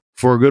Go,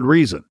 for a good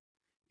reason.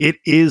 It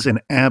is an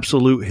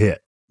absolute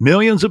hit.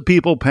 Millions of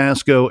people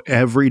pass Go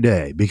every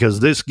day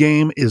because this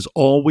game is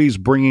always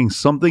bringing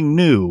something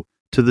new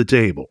to the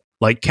table.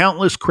 Like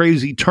countless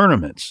crazy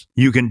tournaments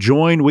you can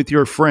join with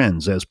your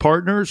friends as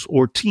partners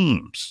or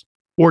teams.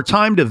 Or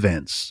timed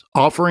events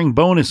offering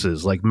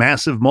bonuses like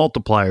massive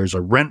multipliers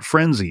or rent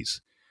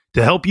frenzies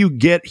to help you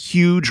get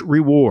huge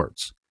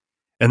rewards.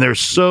 And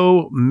there's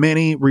so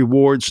many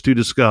rewards to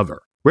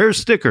discover. Rare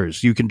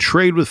stickers you can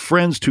trade with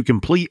friends to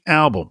complete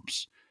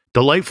albums.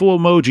 Delightful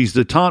emojis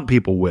to taunt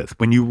people with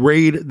when you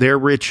raid their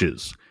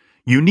riches.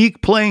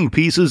 Unique playing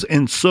pieces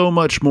and so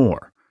much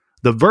more.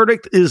 The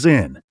verdict is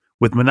in.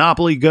 With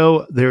Monopoly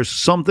Go, there's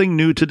something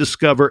new to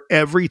discover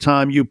every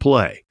time you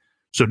play.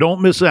 So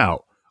don't miss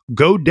out.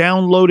 Go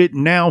download it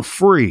now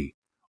free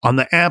on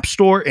the App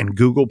Store and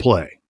Google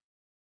Play.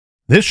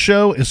 This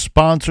show is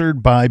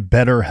sponsored by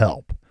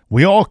BetterHelp.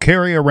 We all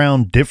carry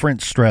around different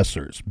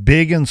stressors,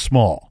 big and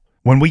small.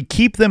 When we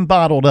keep them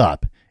bottled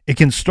up, it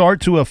can start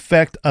to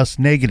affect us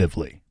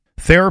negatively.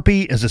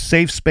 Therapy is a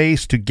safe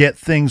space to get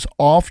things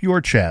off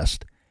your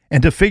chest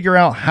and to figure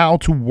out how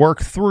to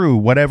work through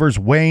whatever's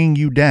weighing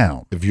you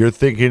down. If you're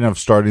thinking of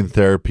starting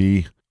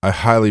therapy, I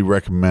highly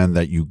recommend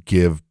that you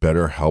give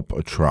BetterHelp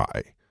a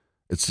try.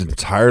 It's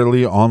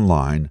entirely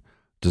online,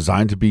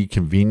 designed to be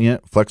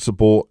convenient,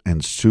 flexible,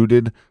 and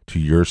suited to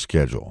your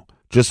schedule.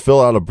 Just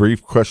fill out a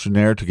brief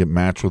questionnaire to get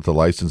matched with a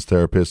licensed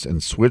therapist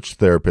and switch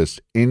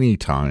therapists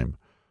anytime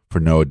for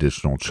no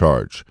additional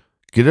charge.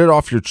 Get it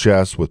off your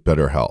chest with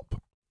BetterHelp.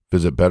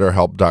 Visit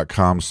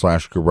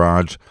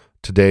BetterHelp.com/garage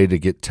today to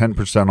get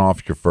 10%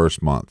 off your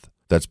first month.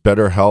 That's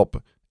BetterHelp,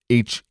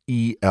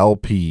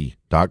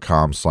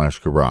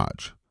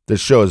 HELP.com/garage. This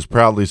show is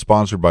proudly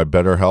sponsored by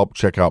BetterHelp.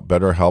 Check out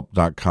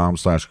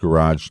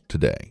BetterHelp.com/garage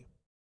today.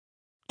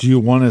 Do you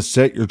want to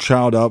set your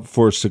child up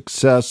for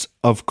success?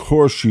 Of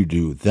course you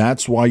do.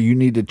 That's why you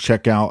need to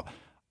check out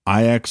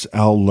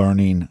IXL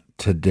Learning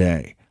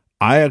today.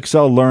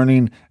 IXL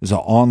Learning is an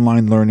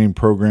online learning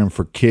program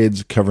for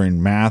kids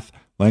covering math,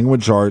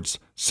 language arts,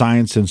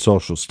 science, and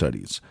social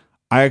studies.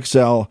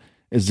 IXL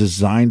is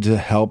designed to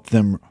help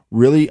them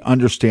really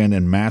understand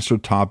and master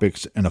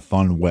topics in a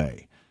fun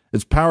way.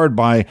 It's powered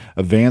by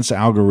advanced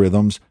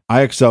algorithms.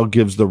 IXL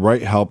gives the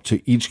right help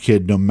to each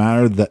kid, no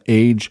matter the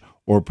age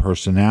or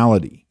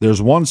personality.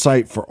 There's one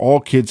site for all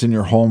kids in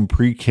your home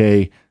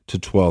pre-K to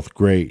 12th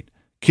grade.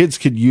 Kids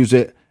could use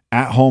it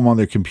at home on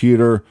their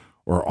computer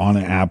or on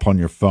an app on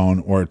your phone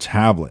or a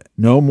tablet.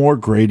 No more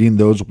grading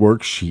those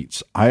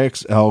worksheets.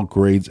 IXL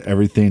grades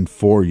everything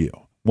for you.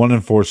 1 in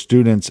 4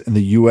 students in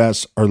the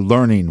U.S. are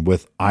learning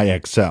with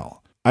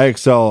IXL.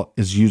 IXL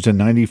is used in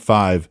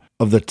 95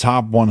 of the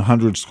top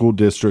 100 school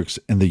districts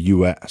in the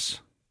U.S.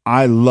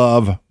 I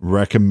love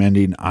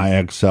recommending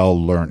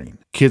IXL Learning.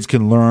 Kids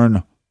can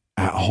learn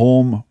at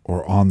home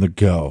or on the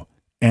go.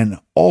 And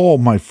all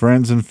my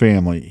friends and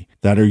family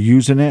that are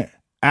using it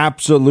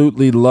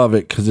absolutely love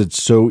it because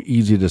it's so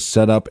easy to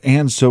set up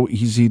and so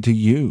easy to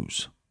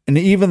use. And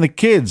even the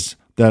kids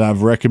that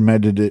I've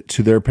recommended it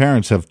to their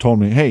parents have told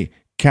me, hey,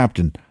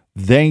 Captain,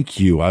 thank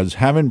you. I was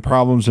having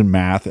problems in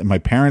math and my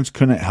parents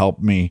couldn't help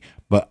me,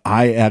 but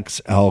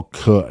IXL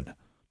could.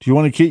 Do you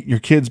want to get your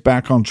kids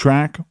back on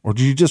track, or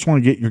do you just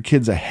want to get your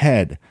kids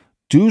ahead?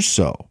 Do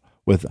so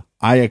with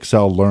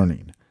IXL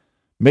Learning.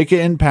 Make an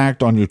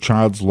impact on your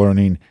child's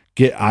learning.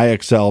 Get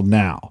IXL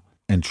now.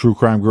 And True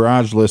Crime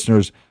Garage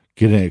listeners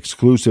get an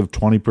exclusive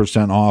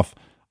 20% off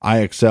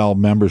IXL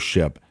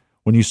membership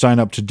when you sign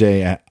up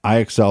today at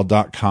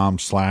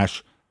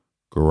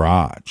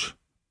IXL.com/garage.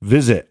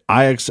 Visit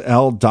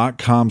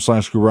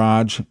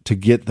IXL.com/garage to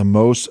get the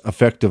most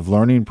effective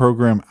learning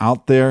program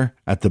out there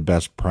at the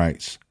best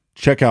price.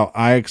 Check out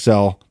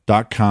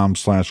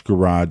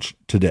IXL.com/garage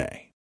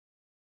today.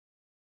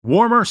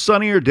 Warmer,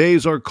 sunnier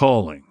days are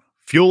calling.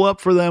 Fuel up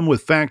for them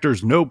with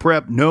Factor's no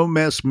prep, no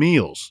mess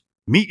meals.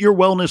 Meet your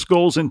wellness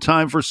goals in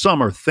time for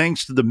summer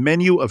thanks to the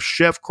menu of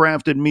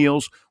chef-crafted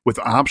meals with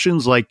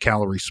options like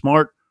Calorie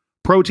Smart,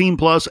 Protein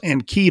Plus,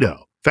 and Keto.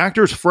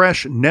 Factor's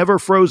fresh, never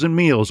frozen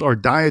meals are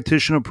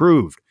dietitian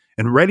approved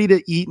and ready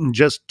to eat in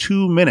just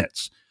 2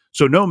 minutes.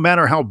 So no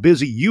matter how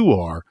busy you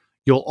are,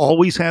 you'll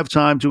always have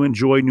time to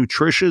enjoy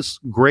nutritious,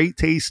 great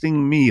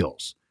tasting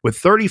meals. With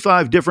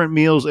 35 different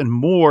meals and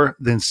more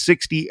than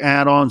 60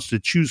 add-ons to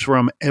choose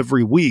from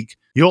every week,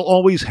 you'll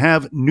always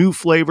have new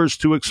flavors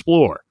to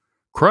explore.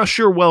 Crush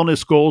your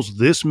wellness goals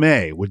this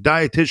May with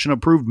dietitian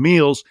approved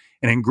meals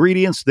and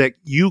ingredients that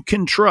you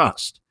can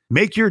trust.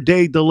 Make your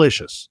day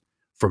delicious.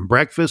 From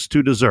breakfast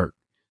to dessert,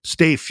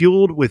 stay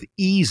fueled with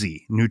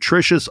easy,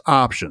 nutritious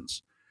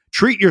options.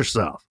 Treat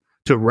yourself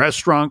to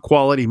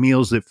restaurant-quality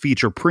meals that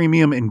feature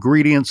premium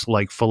ingredients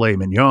like filet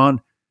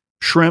mignon,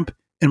 shrimp,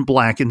 and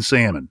blackened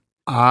salmon.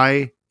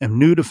 I am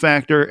new to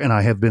Factor, and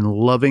I have been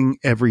loving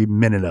every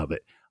minute of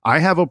it. I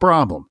have a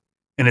problem,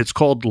 and it's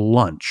called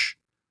lunch.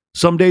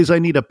 Some days I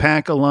need to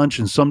pack a lunch,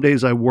 and some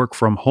days I work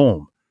from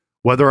home.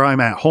 Whether I'm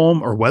at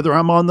home or whether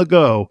I'm on the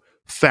go,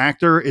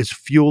 Factor is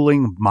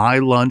fueling my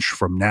lunch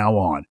from now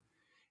on.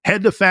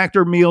 Head to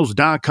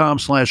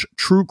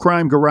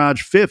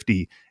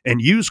factormeals.com/truecrimegarage50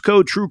 and use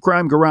code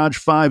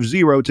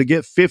truecrimegarage50 to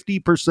get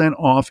 50%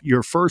 off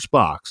your first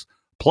box,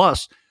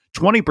 plus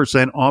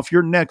 20% off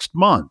your next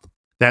month.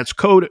 That's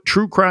code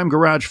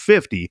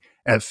truecrimegarage50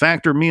 at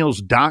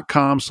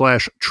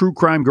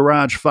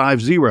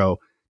factormeals.com/truecrimegarage50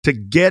 to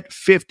get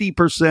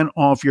 50%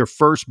 off your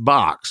first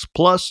box,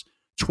 plus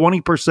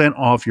 20%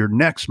 off your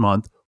next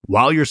month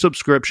while your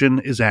subscription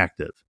is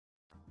active.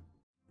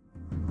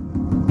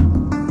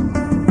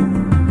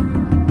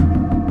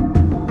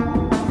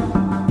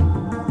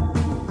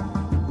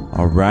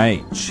 All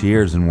right,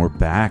 cheers, and we're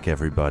back,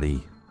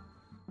 everybody.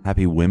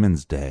 Happy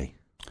Women's Day.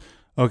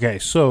 Okay,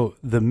 so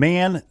the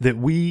man that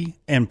we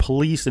and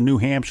police in New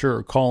Hampshire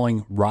are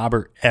calling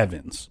Robert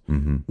Evans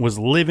was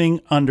living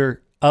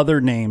under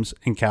other names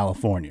in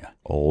California.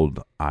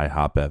 Old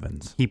IHOP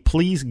Evans. He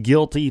pleads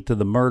guilty to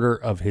the murder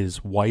of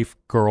his wife,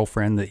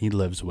 girlfriend that he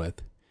lives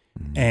with.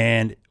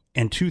 And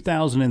in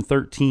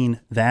 2013,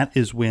 that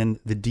is when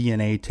the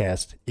DNA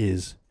test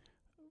is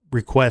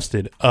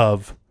requested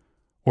of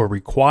or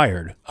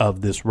required of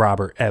this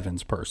Robert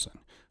Evans person.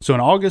 So in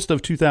August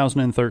of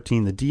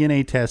 2013, the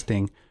DNA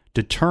testing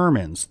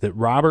determines that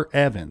Robert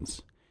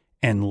Evans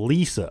and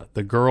Lisa,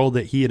 the girl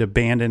that he had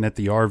abandoned at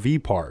the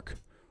RV park,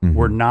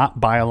 were not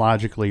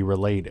biologically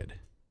related.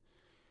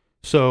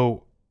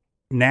 So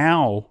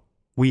now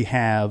we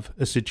have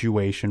a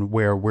situation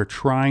where we're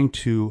trying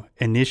to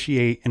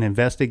initiate an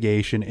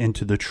investigation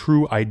into the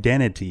true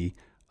identity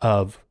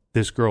of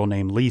this girl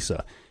named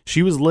Lisa.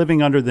 She was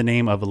living under the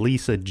name of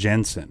Lisa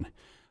Jensen,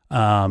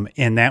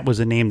 and that was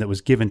a name that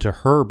was given to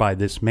her by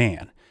this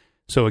man.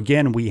 So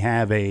again, we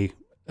have a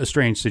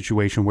strange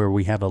situation where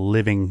we have a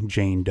living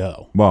Jane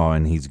Doe. Well,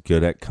 and he's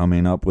good at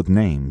coming up with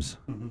names.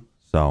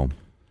 So,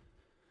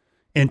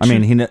 And I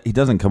mean, he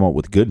doesn't come up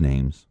with good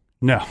names,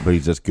 no. but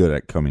he's just good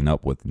at coming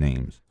up with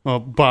names. Well,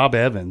 Bob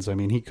Evans, I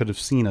mean, he could have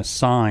seen a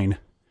sign.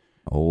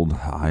 Old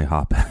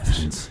IHOP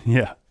Evans.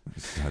 Yeah.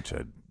 Such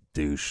a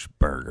douche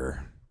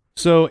burger.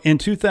 So in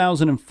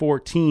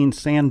 2014,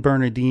 San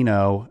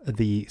Bernardino,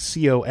 the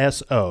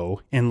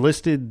COSO,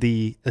 enlisted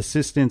the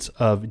assistance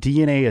of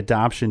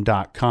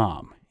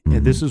DNAadoption.com.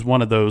 And this is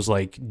one of those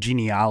like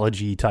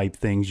genealogy type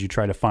things. You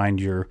try to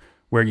find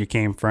where you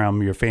came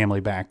from, your family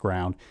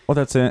background. Well,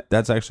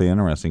 that's actually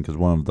interesting because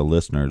one of the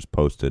listeners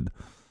posted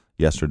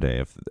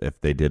yesterday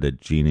if they did a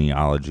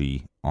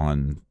genealogy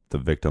on the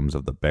victims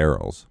of the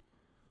barrels.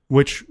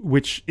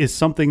 Which is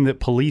something that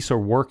police are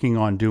working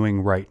on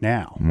doing right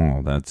now.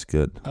 Oh, that's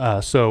good.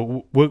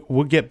 So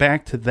we'll get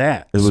back to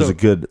that. It was a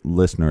good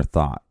listener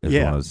thought, is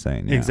what I was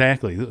saying. Yeah.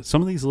 Exactly.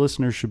 Some of these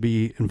listeners should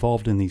be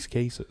involved in these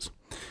cases.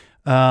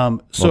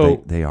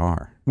 So they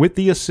are. With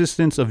the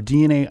assistance of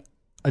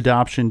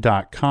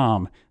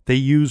DNAadoption.com, they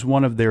use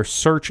one of their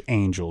search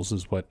angels,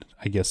 is what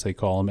I guess they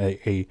call them,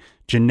 a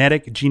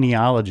genetic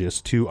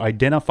genealogist, to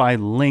identify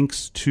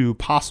links to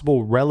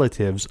possible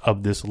relatives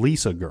of this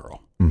Lisa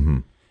girl. Mm-hmm.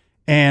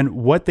 And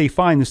what they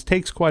find, this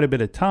takes quite a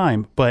bit of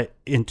time, but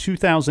in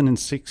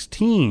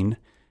 2016,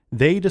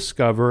 they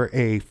discover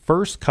a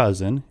first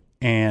cousin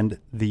and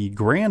the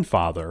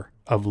grandfather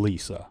of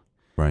Lisa.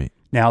 Right.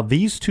 Now,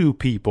 these two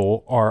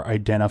people are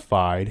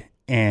identified,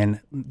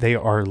 and they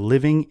are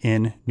living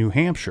in New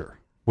Hampshire,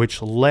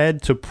 which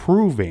led to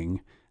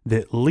proving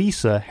that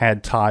Lisa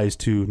had ties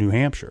to New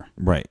Hampshire.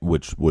 Right,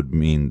 which would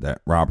mean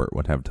that Robert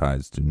would have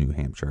ties to New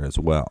Hampshire as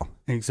well.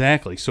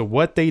 Exactly. So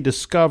what they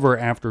discover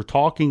after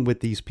talking with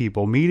these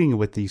people, meeting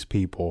with these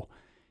people,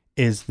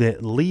 is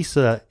that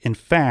Lisa, in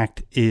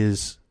fact,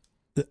 is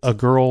a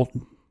girl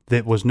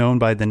that was known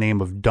by the name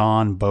of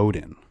Dawn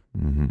Bowden.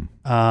 Mm-hmm.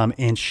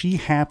 And she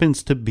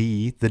happens to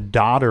be the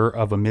daughter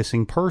of a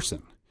missing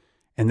person.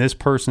 And this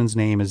person's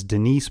name is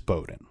Denise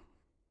Bowden.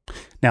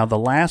 Now, the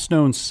last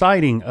known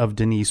sighting of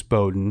Denise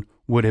Bowden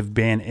would have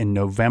been in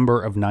November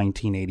of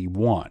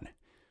 1981.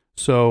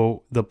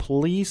 So the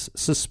police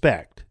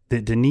suspect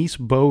that Denise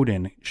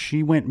Bowden,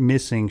 she went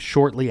missing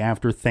shortly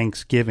after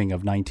Thanksgiving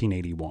of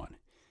 1981.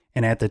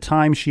 And at the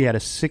time, she had a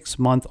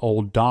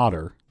 6-month-old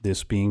daughter,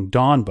 this being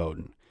Dawn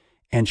Bowden.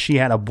 And she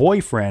had a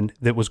boyfriend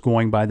that was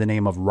going by the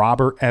name of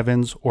Robert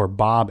Evans or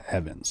Bob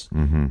Evans.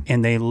 Mm-hmm.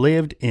 And they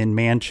lived in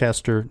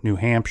Manchester, New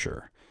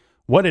Hampshire.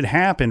 What had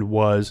happened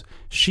was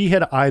she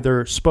had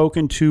either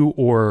spoken to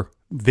or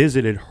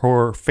visited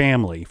her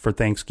family for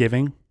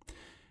Thanksgiving.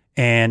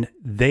 And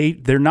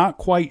they're not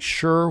quite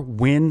sure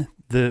when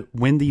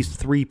these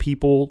three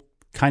people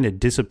kind of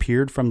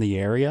disappeared from the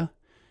area.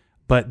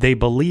 But they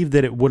believe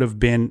that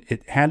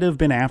it had to have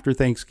been after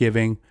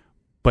Thanksgiving,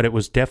 but it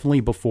was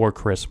definitely before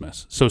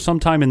Christmas. So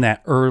sometime in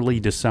that early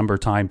December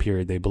time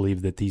period, they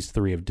believe that these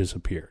three have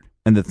disappeared.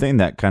 And the thing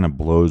that kind of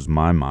blows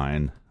my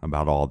mind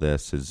about all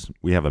this is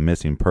we have a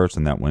missing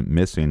person that went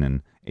missing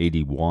in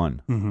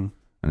 81. Mm-hmm.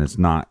 And it's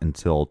not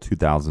until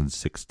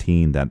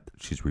 2016 that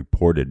she's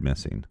reported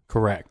missing.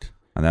 Correct.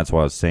 And that's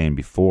what I was saying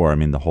before. I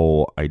mean, the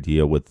whole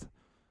idea with,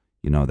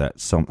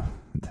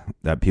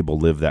 that people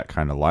live that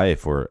kind of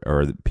life or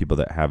people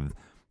that have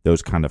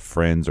those kind of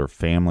friends or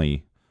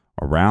family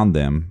around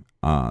them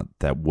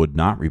that would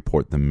not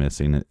report them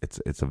missing.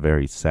 It's a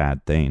very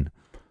sad thing.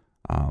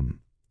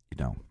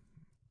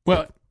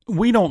 Well,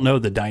 we don't know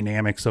the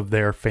dynamics of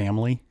their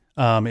family.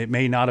 It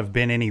may not have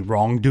been any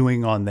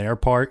wrongdoing on their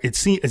part.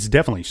 It's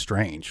definitely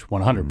strange,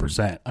 100%.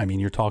 Mm-hmm. I mean,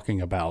 you're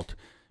talking about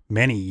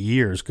many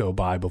years go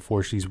by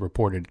before she's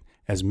reported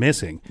as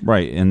missing.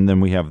 Right, and then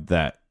we have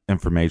that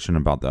information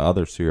about the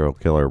other serial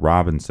killer,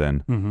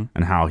 Robinson, mm-hmm.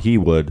 and how he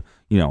would,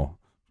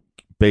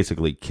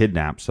 basically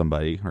kidnap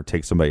somebody or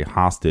take somebody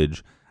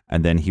hostage,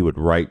 and then he would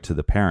write to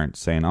the parents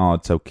saying, "Oh,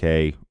 it's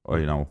okay,"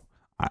 or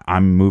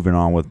I'm moving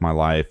on with my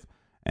life.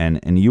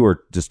 And you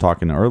were just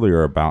talking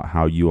earlier about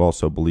how you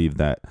also believe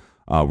that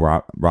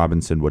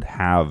Robinson would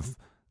have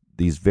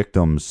these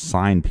victims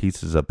sign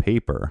pieces of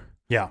paper.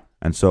 Yeah.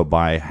 And so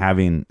by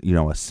having,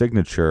 a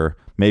signature,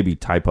 maybe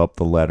type up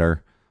the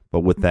letter,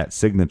 but with that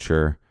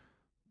signature,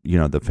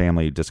 the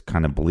family just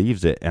kind of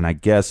believes it. And I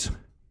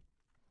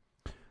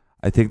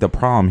think the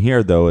problem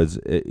here, though, is,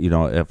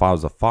 if I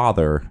was a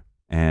father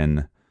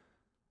and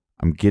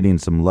I'm getting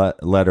some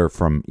letter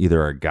from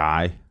either a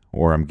guy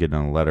or I'm getting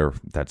a letter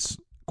that's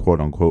quote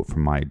unquote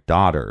from my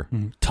daughter,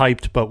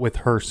 typed but with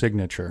her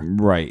signature,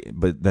 right?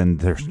 But then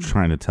they're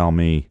trying to tell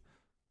me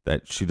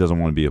that she doesn't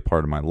want to be a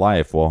part of my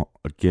life. Well,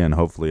 again,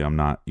 hopefully I'm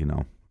not,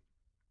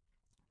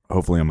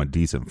 hopefully I'm a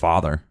decent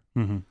father.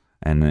 Mm-hmm.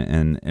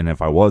 And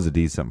if I was a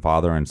decent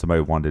father and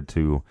somebody wanted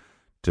to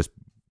just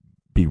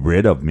be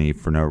rid of me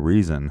for no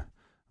reason,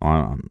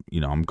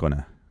 I'm going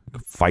to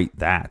fight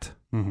that.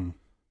 Mm-hmm.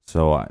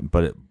 So,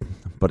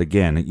 but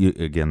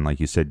again, like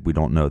you said, we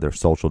don't know their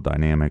social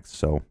dynamics,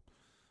 so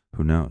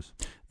who knows?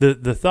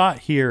 The thought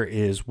here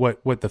is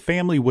what the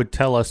family would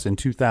tell us in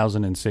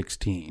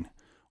 2016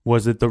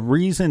 was that the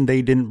reason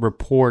they didn't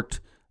report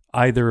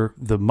either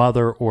the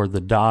mother or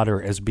the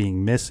daughter as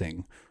being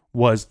missing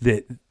was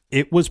that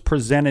it was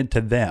presented to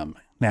them.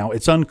 Now,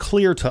 it's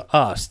unclear to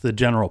us, the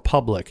general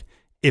public,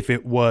 if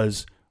it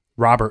was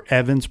Robert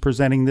Evans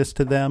presenting this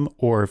to them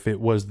or if it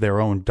was their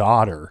own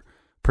daughter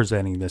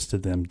presenting this to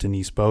them,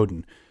 Denise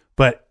Beaudin.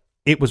 But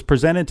it was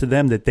presented to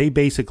them that they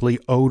basically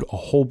owed a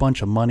whole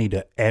bunch of money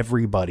to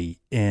everybody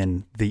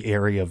in the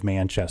area of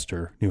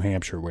Manchester, New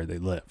Hampshire, where they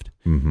lived.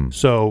 Mm-hmm.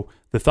 So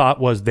the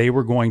thought was they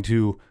were going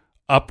to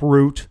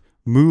uproot,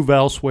 move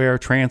elsewhere,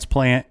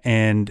 transplant,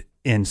 and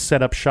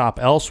set up shop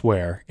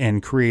elsewhere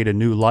and create a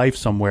new life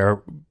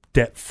somewhere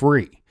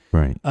debt-free.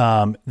 Right.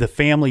 The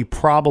family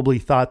probably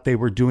thought they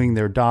were doing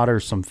their daughter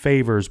some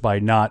favors by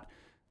not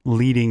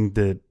leading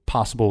the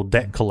possible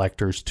debt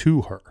collectors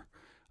to her.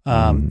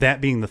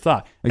 That being the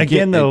thought.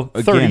 Again, though,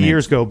 30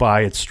 years go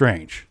by, it's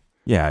strange.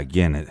 Yeah,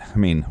 again,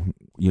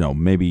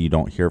 maybe you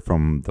don't hear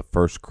from the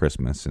first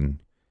Christmas and,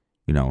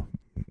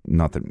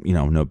 nothing,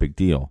 no big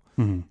deal.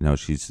 Mm-hmm.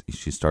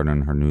 She's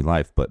starting her new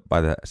life. But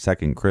by the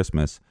second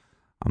Christmas,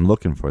 I'm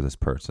looking for this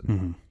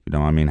person.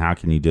 Mm-hmm. How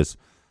can you just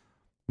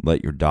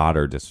let your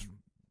daughter just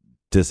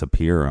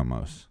disappear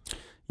almost?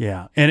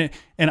 Yeah. And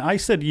I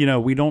said,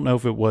 we don't know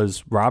if it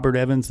was Robert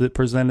Evans that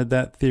presented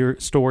that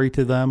story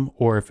to them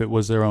or if it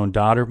was their own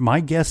daughter. My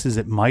guess is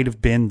it might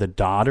have been the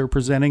daughter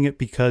presenting it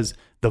because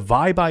the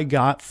vibe I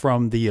got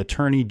from the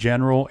attorney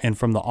general and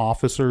from the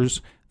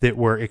officers that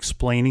were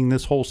explaining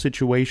this whole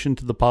situation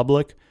to the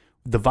public,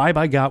 the vibe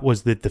I got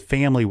was that the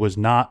family was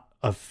not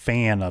a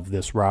fan of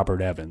this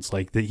Robert Evans.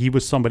 Like that he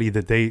was somebody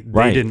that they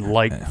didn't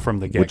like from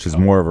the get-go. Which is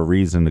more of a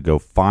reason to go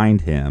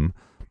find him,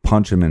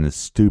 punch him in his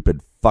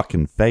stupid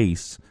fucking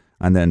face,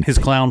 and then his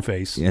clown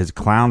face,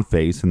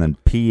 and then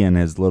pee in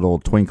his little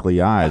twinkly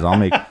eyes.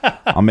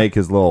 I'll make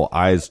his little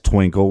eyes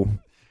twinkle.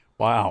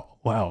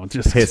 Wow,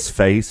 just his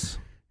face.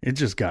 It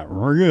just got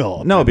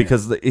real. No,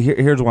 because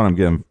here's what I'm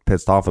getting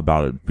pissed off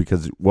about it.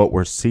 Because what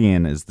we're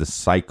seeing is this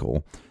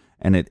cycle,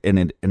 and it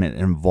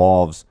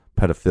involves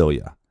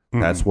pedophilia. Mm-hmm.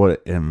 That's what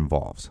it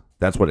involves.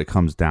 That's what it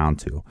comes down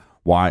to.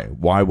 Why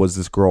was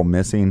this girl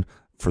missing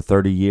for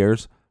 30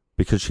 years?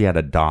 Because she had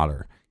a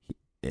daughter.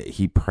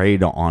 He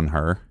preyed on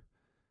her,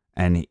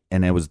 and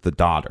it was the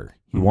daughter.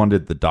 He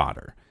wanted the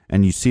daughter.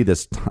 And you see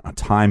this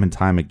time and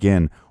time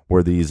again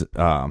where these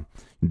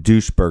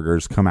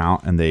doucheburgers come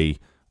out and they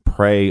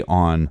prey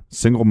on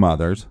single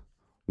mothers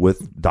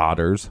with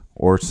daughters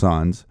or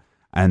sons,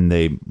 and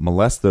they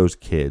molest those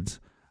kids.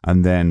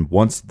 And then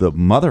once the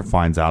mother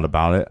finds out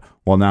about it,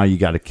 well, now you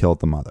got to kill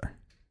the mother.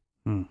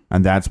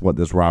 And that's what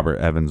this Robert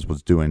Evans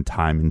was doing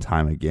time and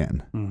time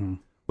again. Mm-hmm.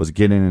 Was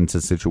getting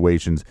into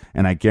situations,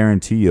 and I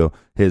guarantee you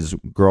his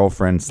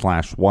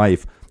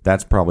girlfriend/wife,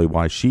 that's probably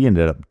why she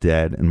ended up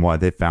dead and why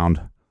they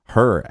found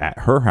her at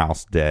her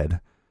house dead,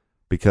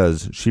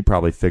 because she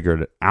probably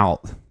figured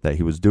out that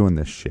he was doing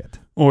this shit.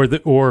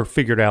 Or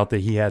figured out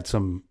that he had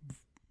some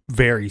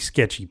very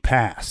sketchy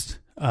past.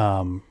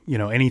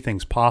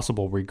 Anything's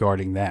possible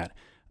regarding that.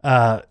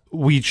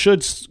 We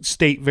should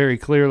state very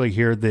clearly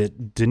here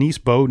that Denise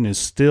Beaudin is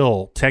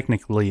still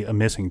technically a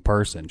missing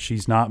person.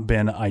 She's not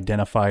been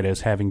identified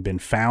as having been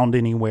found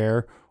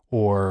anywhere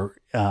or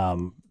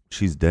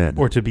she's dead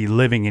or to be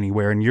living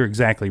anywhere. And you're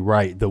exactly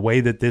right. The way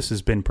that this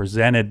has been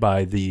presented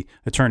by the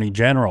Attorney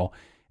General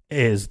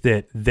is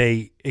that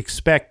they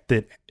expect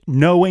that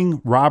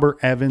knowing Robert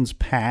Evans'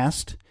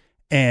 past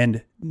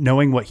and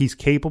knowing what he's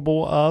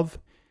capable of,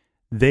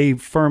 they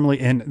firmly,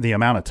 and the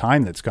amount of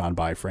time that's gone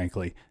by,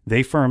 frankly,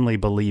 they firmly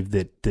believe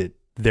that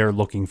they're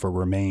looking for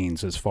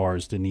remains as far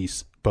as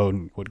Denise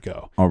Beaudin would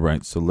go. All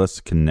right, so let's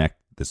connect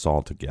this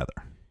all together.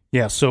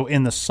 Yeah, so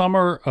in the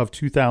summer of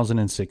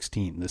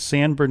 2016, the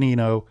San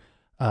Bernardino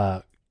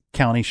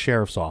County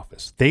Sheriff's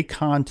Office, they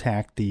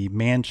contact the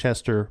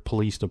Manchester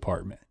Police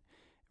Department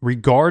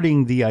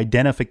regarding the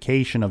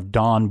identification of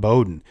Dawn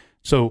Beaudin.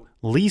 So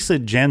Lisa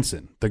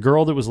Jensen, the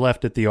girl that was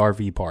left at the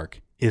RV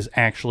park, is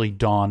actually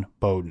Dawn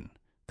Beaudin,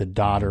 the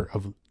daughter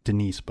of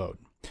Denise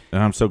Beaudin.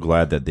 And I'm so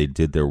glad that they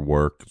did their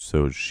work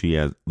so she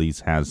at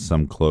least has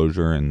some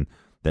closure and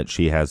that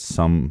she has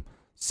some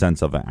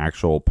sense of an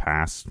actual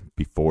past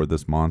before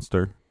this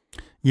monster.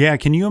 Yeah,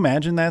 can you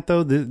imagine that,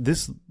 though?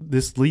 This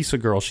Lisa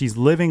girl, she's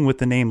living with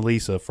the name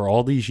Lisa for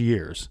all these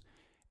years,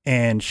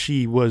 and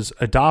she was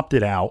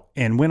adopted out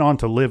and went on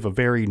to live a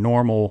very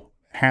normal,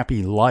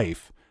 happy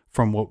life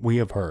from what we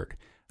have heard.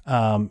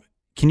 Can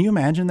you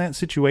imagine that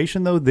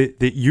situation, though,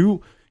 that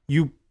you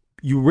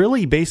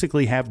really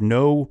basically have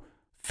no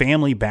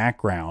family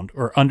background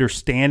or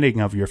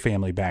understanding of your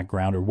family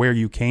background or where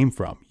you came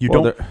from. You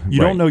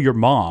don't know your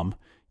mom.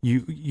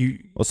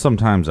 Well,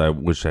 sometimes I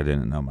wish I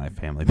didn't know my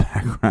family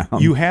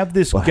background. You have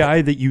this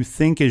guy that you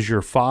think is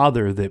your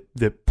father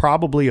that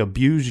probably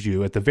abused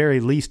you. At the very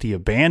least, he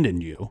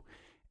abandoned you.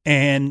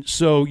 And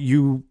so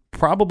you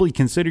probably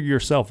consider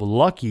yourself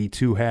lucky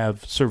to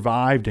have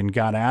survived and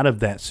got out of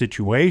that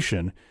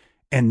situation.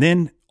 And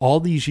then all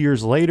these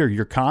years later,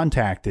 you're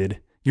contacted.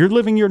 You're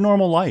living your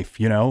normal life,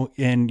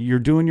 and you're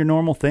doing your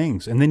normal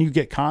things. And then you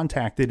get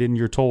contacted and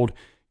you're told,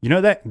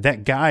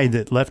 that guy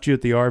that left you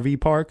at the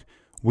RV park,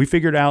 we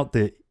figured out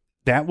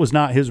that was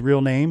not his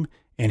real name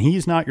and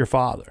he's not your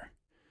father.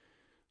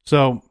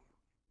 So,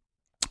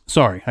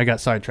 sorry, I got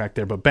sidetracked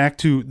there, but back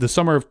to the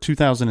summer of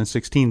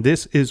 2016.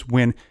 This is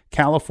when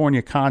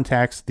California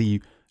contacts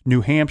the New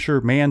Hampshire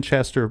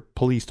Manchester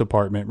Police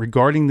Department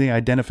regarding the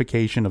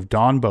identification of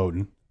Dawn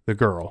Bowden, the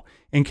girl,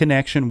 in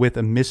connection with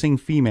a missing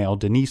female,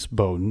 Denise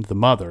Bowden, the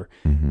mother.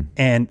 Mm-hmm.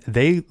 And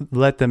they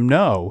let them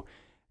know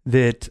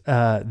that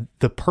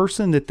the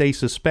person that they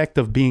suspect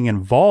of being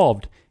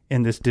involved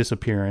in this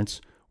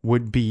disappearance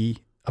would be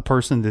a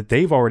person that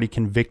they've already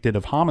convicted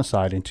of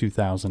homicide in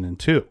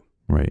 2002.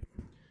 Right.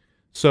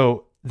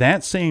 So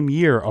that same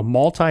year, a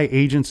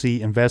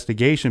multi-agency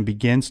investigation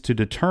begins to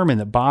determine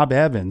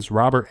that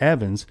Robert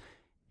Evans,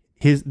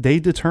 they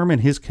determine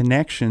his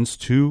connections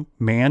to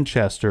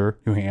Manchester,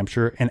 New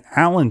Hampshire, and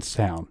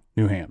Allenstown,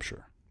 New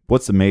Hampshire.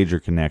 What's the major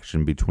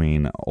connection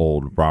between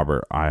old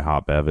Robert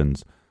IHOP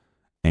Evans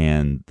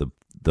and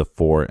the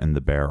Fort and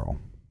the Barrel?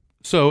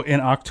 So in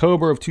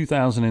October of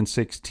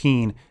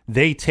 2016,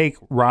 they take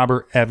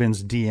Robert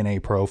Evans' DNA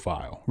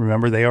profile.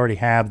 Remember, they already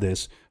have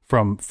this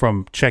from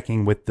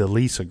checking with the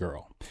Lisa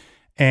girl.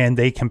 And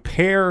they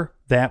compare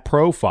that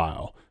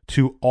profile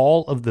to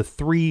all of the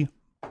 3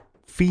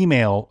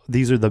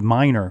 these are the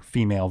minor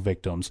female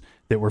victims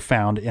that were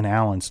found in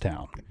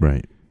Allenstown.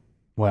 Right.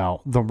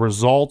 Well, the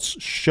results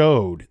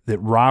showed that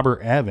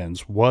Robert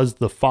Evans was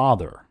the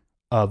father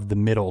of the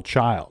middle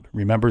child.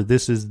 Remember,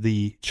 this is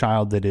the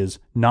child that is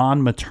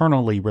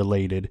non-maternally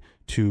related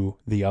to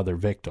the other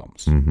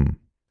victims. Mm-hmm.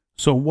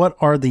 So what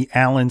are the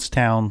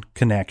Allenstown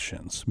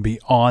connections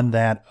beyond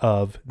that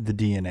of the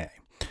DNA?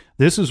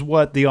 This is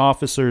what the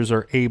officers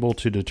are able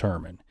to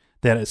determine,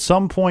 that at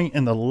some point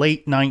in the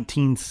late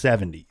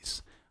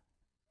 1970s,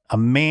 a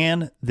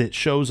man that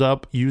shows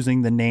up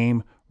using the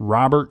name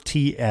Robert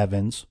T.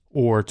 Evans,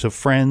 or to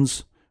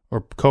friends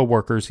or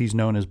coworkers, he's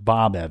known as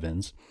Bob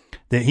Evans,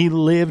 that he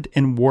lived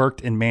and worked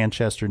in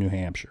Manchester, New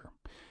Hampshire.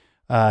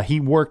 He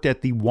worked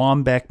at the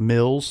Wambeck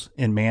Mills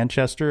in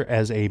Manchester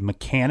as a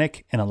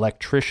mechanic and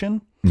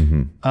electrician.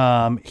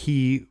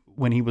 Mm-hmm.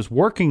 When he was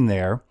working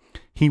there,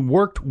 he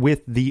worked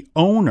with the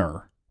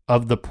owner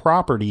of the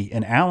property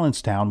in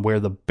Allenstown where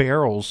the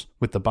barrels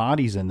with the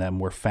bodies in them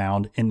were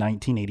found in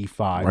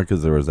 1985. Right,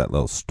 because there was that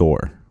little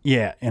store.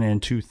 Yeah, and in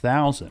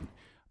 2000.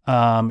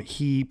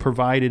 He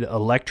provided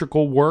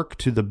electrical work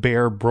to the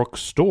Bear Brook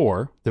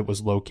store that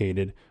was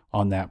located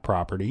on that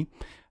property.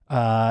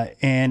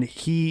 And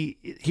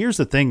here's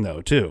the thing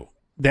though, too,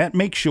 that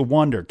makes you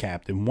wonder,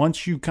 Captain,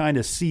 once you kind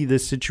of see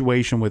this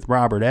situation with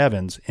Robert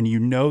Evans and you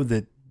know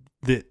that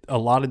a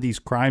lot of these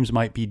crimes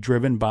might be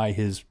driven by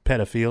his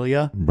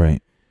pedophilia.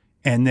 Right.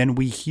 And then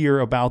we hear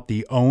about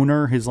the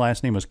owner, his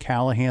last name was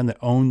Callahan, that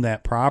owned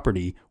that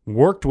property,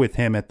 worked with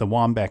him at the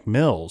Wambeck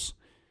Mills.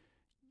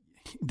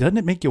 Doesn't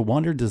it make you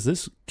wonder, does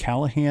this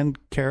Callahan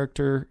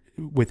character,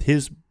 with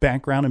his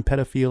background in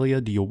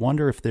pedophilia, do you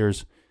wonder if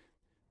there's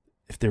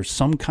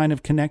some kind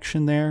of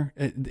connection there?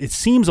 It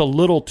seems a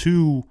little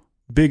too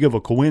big of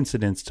a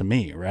coincidence to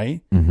me,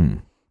 right? Mm-hmm.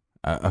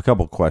 A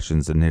couple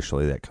questions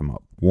initially that come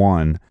up.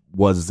 One,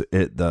 was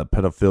it the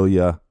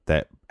pedophilia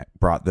that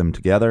brought them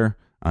together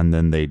and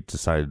then they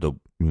decided to,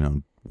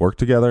 work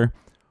together?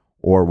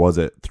 Or was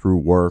it through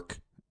work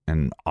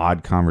and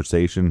odd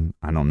conversation?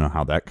 I don't know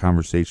how that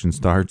conversation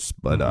starts,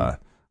 but I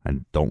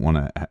don't want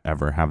to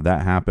ever have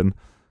that happen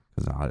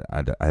because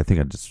I think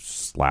I'd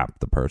just slap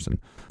the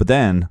person. But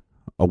then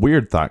a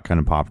weird thought kind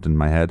of popped in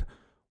my head.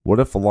 What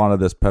if a lot of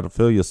this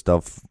pedophilia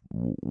stuff,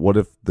 what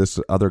if this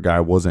other guy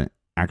wasn't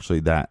actually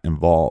that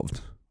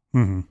involved?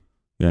 Mm-hmm.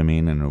 You know what I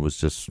mean? And it was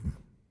just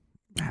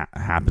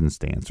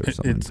happenstance or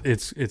something.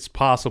 It's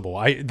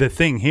possible. The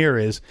thing here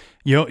is,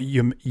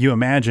 you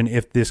imagine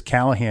if this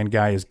Callahan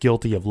guy is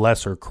guilty of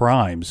lesser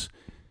crimes,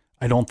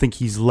 I don't think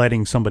he's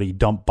letting somebody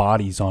dump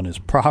bodies on his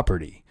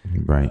property.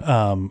 Right.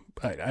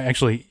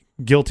 Actually,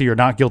 guilty or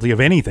not guilty of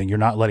anything, you're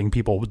not letting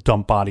people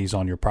dump bodies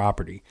on your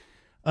property.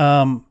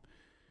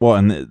 Well,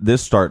 and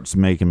this starts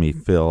making me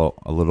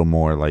feel a little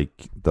more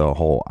like the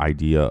whole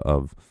idea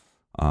of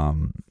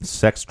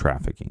sex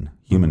trafficking,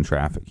 human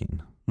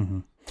trafficking. Mm-hmm.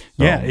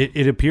 So, yeah,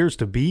 it appears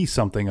to be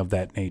something of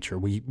that nature.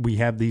 We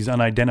have these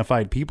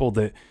unidentified people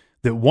that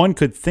one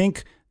could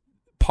think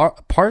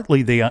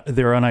partly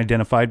they're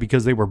unidentified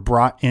because they were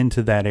brought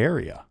into that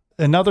area.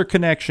 Another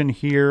connection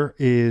here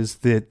is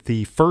that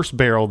the first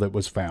barrel that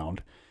was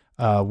found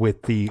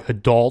with the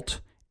adult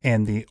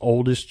and the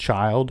oldest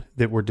child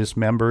that were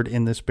dismembered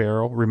in this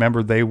barrel.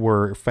 Remember, they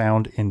were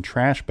found in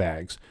trash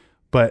bags,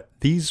 but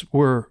these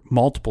were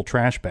multiple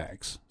trash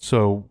bags.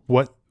 So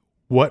what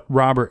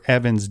Robert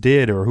Evans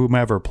did, or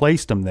whomever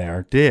placed them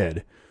there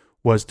did,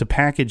 was to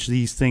package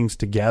these things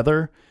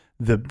together.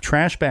 The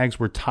trash bags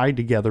were tied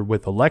together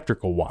with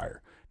electrical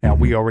wire. Now,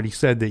 we already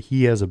said that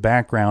he has a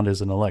background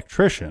as an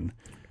electrician.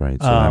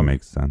 Right, so that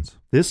makes sense.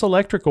 This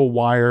electrical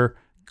wire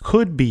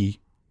could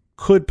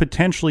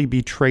potentially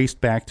be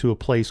traced back to a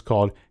place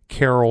called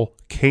Carroll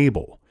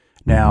Cable.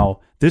 Now,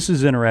 this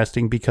is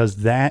interesting because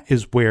that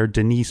is where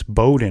Denise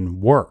Beaudin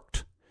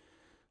worked.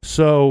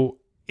 So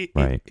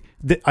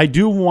I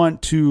do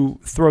want to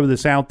throw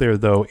this out there,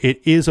 though.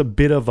 It is a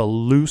bit of a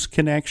loose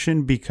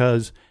connection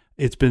because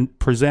it's been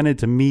presented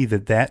to me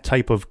that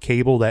type of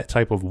cable, that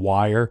type of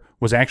wire,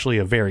 was actually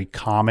a very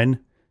common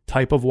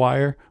type of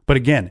wire. But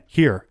again,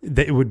 here,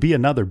 it would be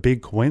another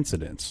big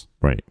coincidence.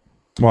 Right.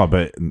 Well,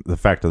 but the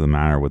fact of the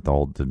matter with the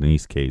whole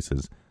Denise case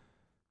is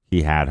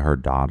he had her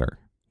daughter.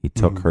 He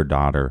took her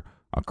daughter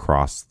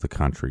across the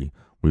country.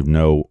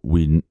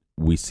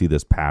 We see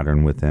this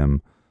pattern with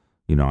him,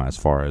 as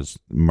far as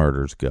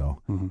murders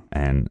go.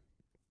 And,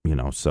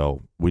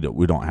 so we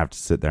don't have to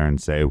sit there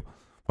and say,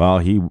 well,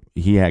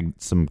 he had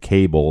some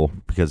cable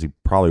because he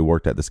probably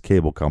worked at this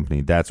cable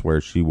company. That's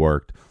where she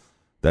worked.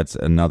 That's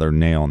another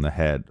nail in the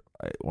head.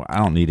 I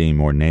don't need any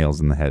more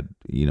nails in the head.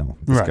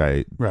 This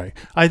guy. Right.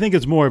 I think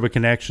it's more of a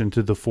connection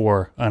to the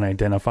 4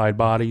 unidentified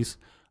bodies.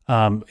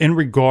 In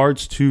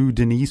regards to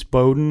Denise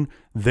Beaudin,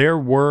 there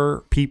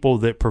were people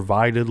that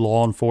provided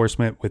law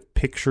enforcement with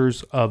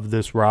pictures of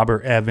this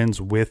Robert Evans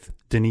with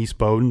Denise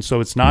Beaudin. So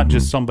it's not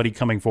just somebody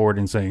coming forward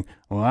and saying,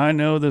 well, I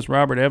know this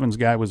Robert Evans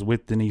guy was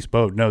with Denise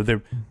Beaudin. No,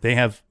 they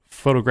have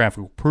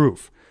photographic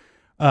proof.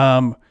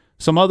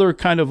 Some other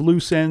kind of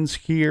loose ends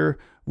here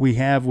we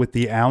have with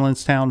the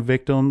Allenstown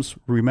victims.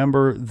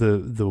 Remember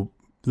the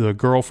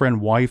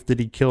girlfriend, wife that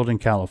he killed in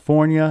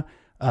California?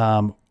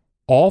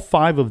 All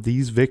 5 of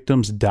these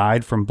victims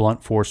died from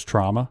blunt force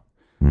trauma.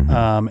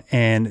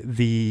 And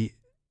the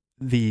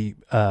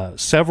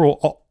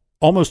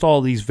almost all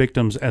of these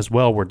victims as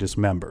well were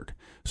dismembered.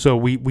 So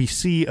we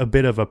see a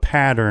bit of a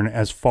pattern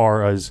as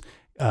far as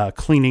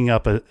cleaning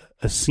up a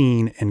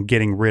scene and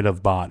getting rid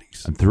of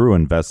bodies. And through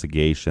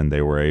investigation,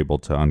 they were able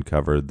to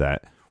uncover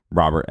that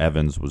Robert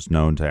Evans was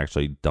known to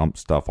actually dump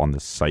stuff on the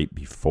site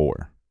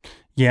before.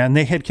 Yeah, and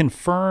they had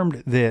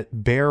confirmed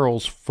that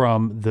barrels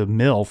from the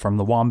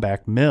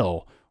Wambach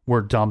Mill,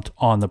 were dumped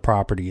on the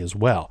property as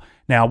well.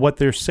 Now, what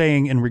they're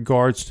saying in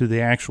regards to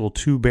the actual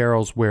 2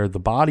 barrels where the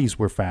bodies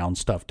were found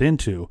stuffed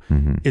into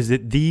is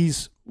that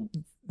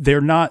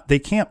they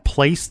can't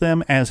place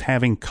them as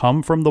having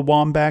come from the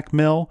Wambach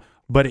Mill,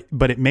 but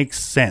it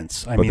makes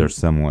sense. I mean, they're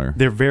similar.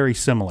 They're very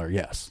similar,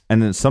 yes.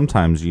 And then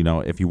sometimes,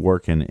 if you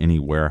work in any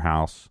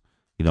warehouse,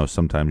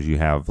 sometimes you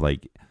have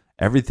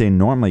everything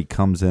normally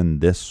comes in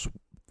this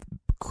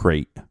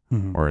crate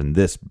or in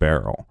this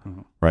barrel,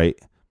 right?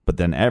 But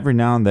then every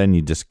now and then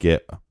you just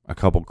get a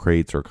couple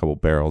crates or a couple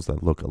barrels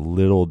that look a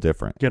little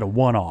different. Get a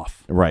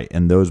one-off. Right,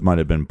 and those might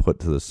have been put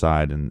to the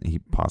side, and he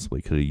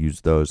possibly could have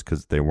used those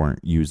because they weren't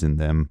using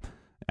them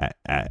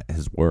at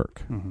his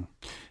work.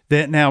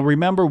 Now,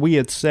 remember we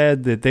had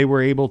said that they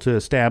were able to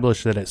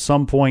establish that at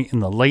some point in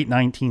the late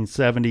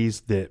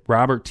 1970s that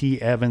Robert T.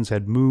 Evans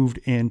had moved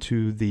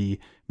into the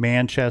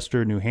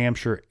Manchester, New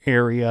Hampshire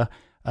area.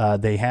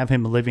 They have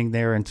him living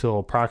there until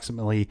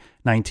approximately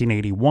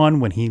 1981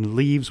 when he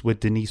leaves with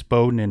Denise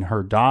Beaudin and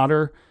her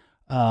daughter.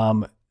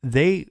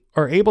 They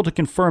are able to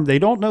confirm they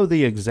don't know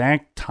the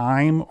exact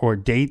time or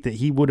date that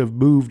he would have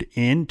moved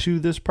into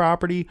this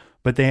property,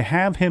 but they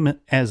have him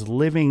as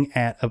living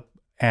at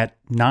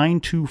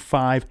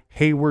 925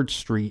 Hayward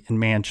Street in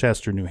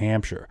Manchester, New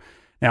Hampshire.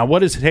 Now,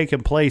 what has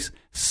taken place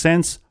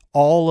since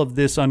all of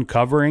this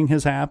uncovering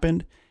has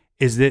happened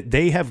is that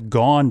they have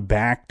gone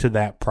back to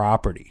that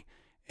property.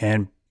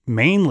 And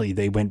mainly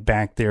they went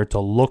back there to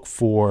look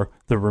for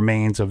the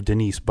remains of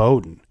Denise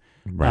Beaudin.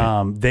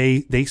 Right.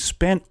 They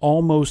spent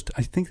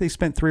I think they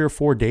spent 3 or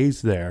 4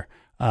 days there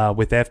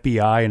with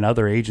FBI and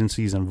other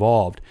agencies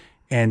involved,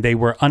 and they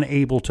were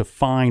unable to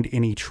find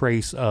any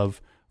trace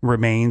of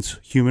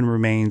human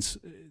remains,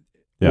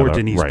 or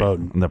Denise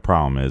Beaudin. And the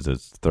problem is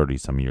it's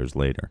 30-some years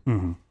later.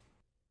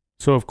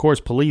 So, of course,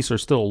 police are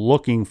still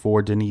looking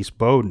for Denise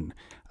Beaudin.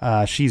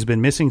 She's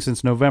been missing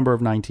since November of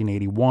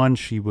 1981.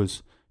 She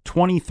was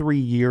 23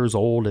 years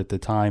old at the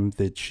time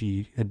that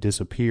she had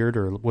disappeared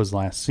or was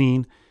last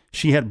seen.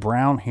 She had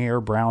brown hair,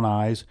 brown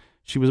eyes.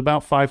 She was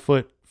about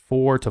 5'4"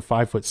 to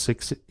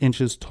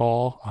 5'6"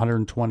 tall,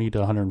 120 to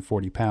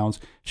 140 pounds.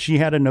 She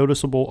had a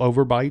noticeable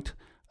overbite.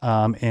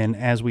 And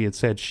as we had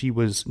said, she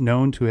was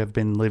known to have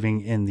been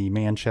living in the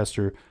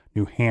Manchester,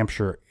 New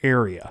Hampshire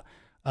area.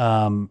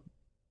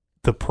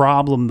 The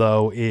problem,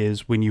 though,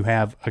 is when you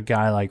have a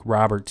guy like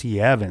Robert T.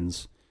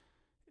 Evans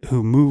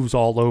who moves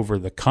all over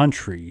the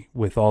country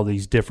with all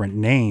these different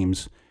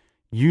names,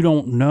 you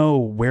don't know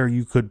where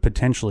you could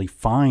potentially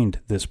find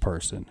this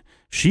person.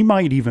 she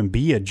might even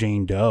be a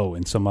Jane Doe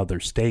in some other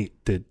state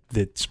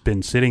that's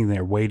been sitting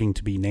there waiting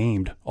to be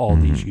named all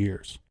these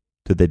years.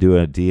 Did they do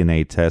a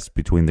DNA test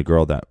between the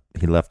girl that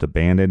he left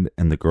abandoned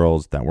and the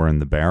girls that were in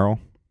the barrel?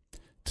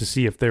 To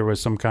see if there was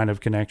some kind of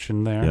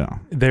connection there?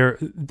 Yeah.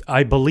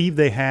 I believe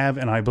they have,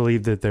 and I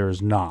believe that there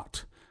is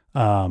not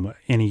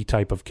any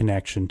type of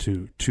connection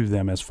to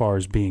them as far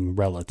as being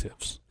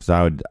relatives.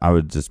 So I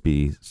would just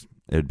be,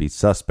 it would be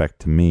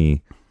suspect to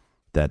me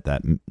that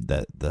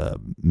the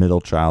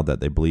middle child that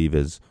they believe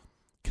is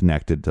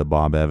connected to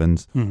Bob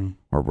Evans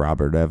or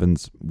Robert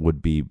Evans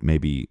would be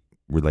maybe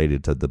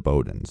related to the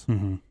Bowdens.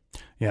 Mm-hmm.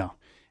 Yeah.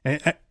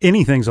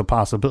 Anything's a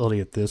possibility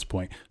at this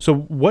point.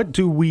 So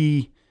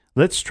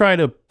let's try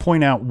to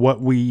point out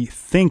what we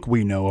think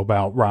we know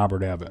about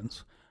Robert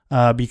Evans,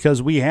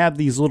 because we have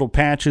these little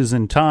patches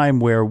in time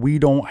where we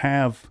don't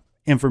have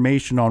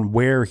information on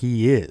where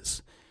he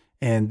is.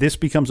 And this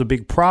becomes a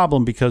big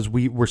problem because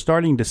we're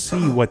starting to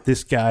see what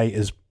this guy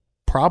is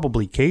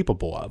probably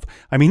capable of.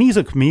 I mean, he's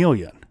a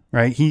chameleon,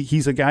 right?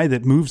 He's a guy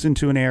that moves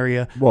into an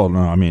area. Well, no,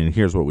 I mean,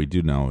 here's what we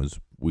do know is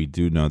we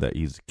do know that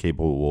he's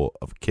capable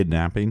of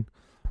kidnapping.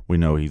 We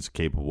know he's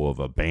capable of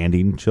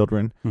abandoning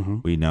children. Mm-hmm.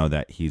 We know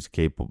that he's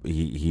capable.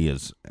 He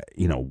is,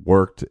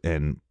 worked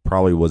and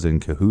probably was in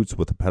cahoots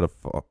with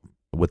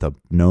a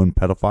known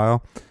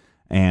pedophile,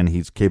 and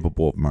he's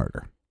capable of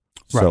murder.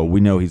 Right. So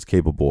we know he's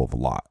capable of a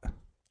lot.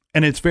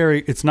 And it's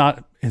very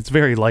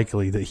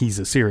likely that he's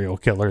a serial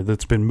killer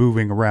that's been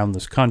moving around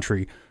this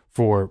country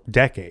for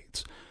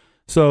decades.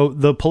 So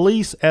the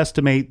police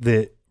estimate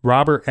that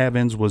Robert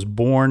Evans was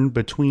born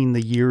between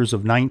the years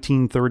of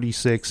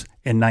 1936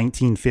 and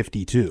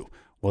 1952.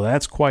 Well,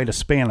 that's quite a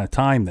span of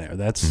time there.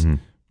 That's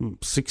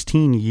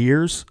 16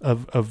 years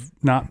of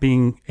not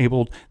being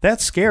able.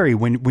 That's scary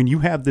when you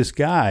have this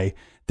guy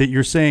that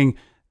you're saying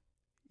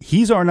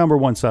he's our number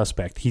one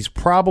suspect. He's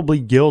probably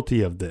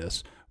guilty of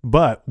this,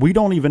 but we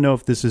don't even know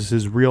if this is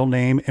his real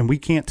name, and we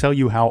can't tell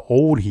you how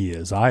old he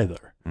is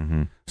either.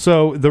 Mm-hmm.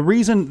 So the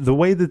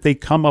way that they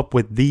come up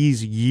with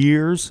these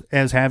years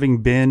as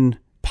having been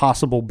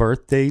possible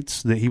birth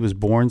dates that he was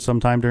born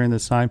sometime during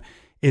this time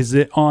is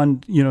that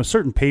on,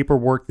 certain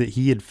paperwork that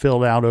he had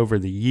filled out over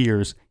the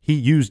years, he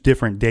used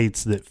different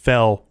dates that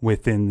fell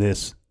within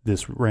this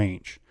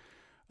range.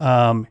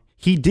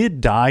 He did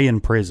die in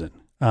prison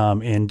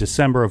in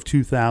December of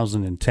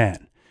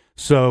 2010.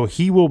 So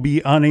he will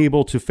be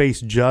unable to face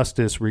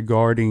justice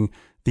regarding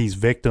these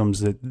victims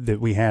that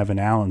we have in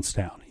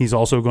Allenstown. He's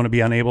also going to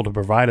be unable to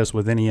provide us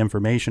with any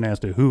information as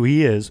to who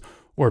he is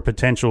or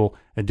potential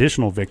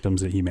additional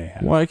victims that he may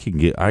have. Well,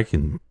 I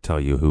can tell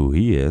you who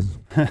he is.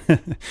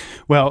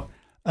 Well,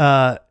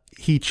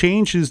 he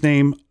changed his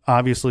name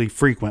obviously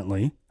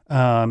frequently.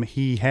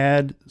 He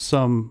had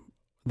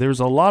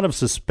there's a lot of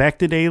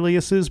suspected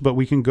aliases, but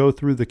we can go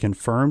through the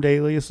confirmed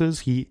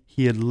aliases. He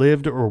had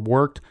lived or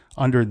worked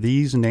under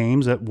these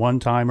names at one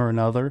time or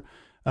another.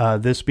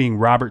 This being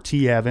Robert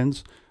T.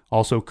 Evans,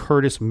 also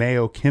Curtis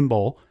Mayo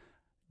Kimball,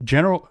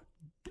 Gerald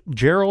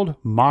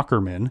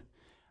Mockerman,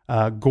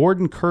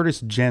 Gordon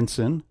Curtis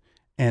Jensen,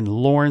 and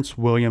Lawrence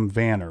William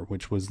Vanner,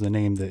 which was the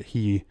name that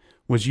he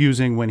was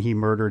using when he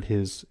murdered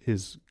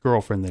his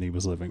girlfriend that he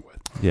was living with.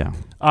 Yeah.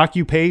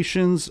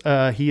 Occupations,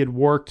 he had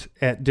worked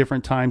at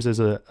different times as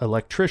an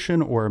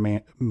electrician or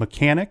a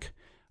mechanic.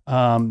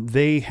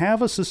 They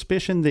have a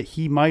suspicion that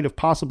he might have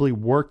possibly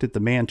worked at the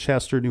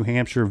Manchester, New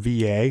Hampshire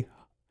VA.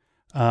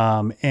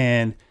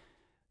 And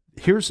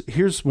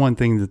here's one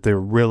thing that they're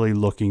really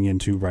looking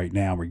into right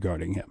now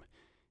regarding him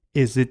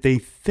is that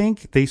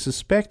they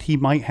suspect he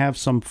might have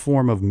some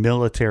form of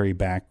military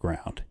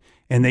background.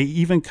 And they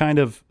even kind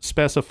of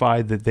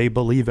specified that they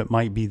believe it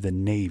might be the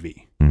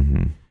Navy.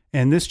 Mm-hmm.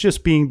 And this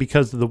just being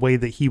because of the way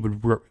that he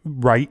would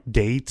write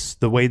dates,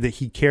 the way that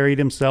he carried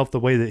himself,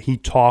 the way that he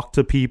talked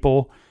to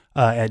people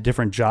at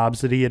different jobs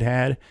that he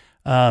had.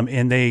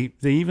 And they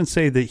even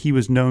say that he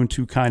was known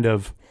to kind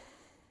of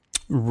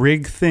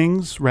rig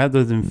things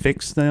rather than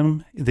fix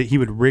them, that he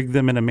would rig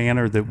them in a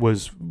manner that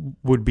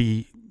would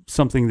be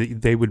something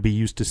that they would be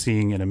used to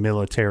seeing in a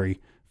military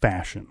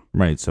fashion.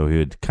 Right, so he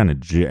would kind of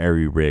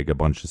jerry-rig a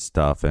bunch of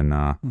stuff, and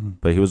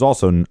but he was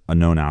also a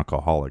known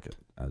alcoholic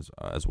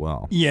as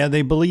well. Yeah,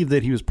 they believe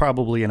that he was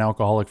probably an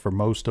alcoholic for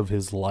most of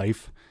his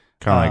life.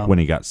 Kind of like when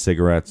he got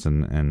cigarettes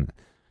and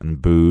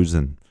booze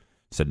and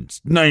said,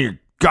 "It's none of your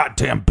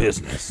goddamn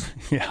business."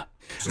 Yeah.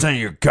 It's none of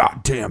your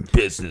goddamn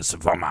business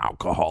if I'm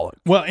alcoholic.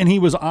 Well, and he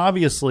was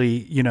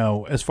obviously,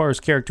 as far as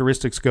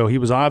characteristics go, he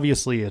was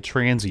obviously a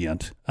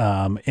transient.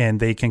 And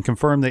they can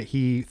confirm that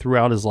he,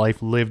 throughout his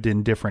life, lived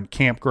in different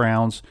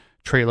campgrounds,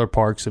 trailer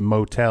parks, and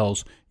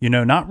motels.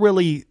 Not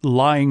really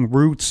lying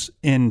roots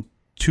in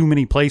too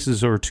many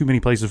places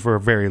for a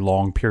very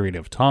long period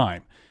of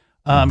time.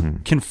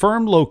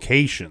 Confirmed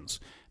locations.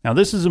 Now,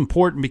 this is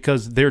important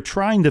because they're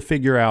trying to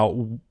figure out,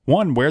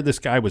 one, where this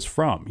guy was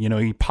from.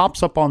 He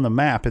pops up on the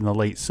map in the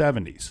late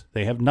 70s.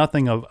 They have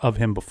nothing of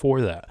him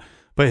before that.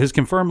 But his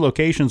confirmed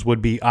locations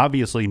would be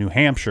obviously New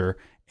Hampshire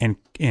and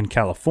in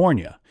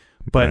California.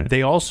 But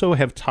They also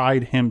have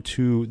tied him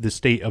to the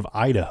state of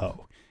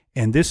Idaho.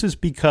 And this is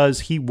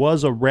because he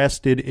was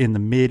arrested in the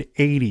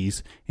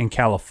mid-'80s in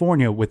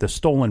California with a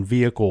stolen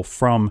vehicle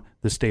from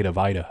the state of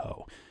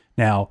Idaho.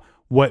 Now,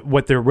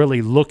 what they're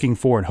really looking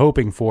for and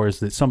hoping for is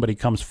that somebody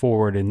comes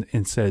forward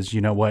and says,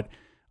 you know what,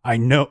 I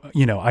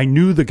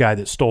knew the guy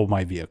that stole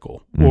my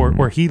vehicle,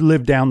 or he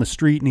lived down the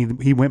street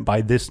and he went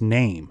by this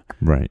name.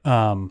 Right.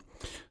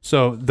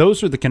 So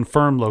those are the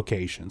confirmed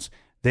locations.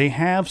 They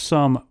have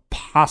some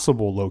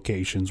possible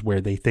locations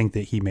where they think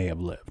that he may have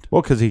lived.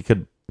 Well, because he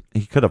could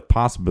have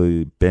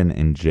possibly been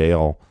in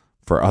jail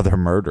for other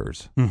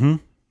murders. Mm-hmm.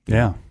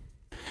 Yeah.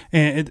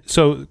 And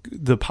so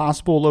the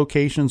possible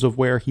locations of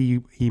where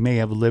he may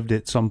have lived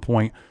at some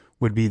point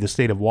would be the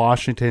state of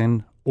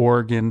Washington,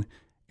 Oregon,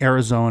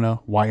 Arizona,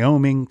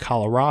 Wyoming,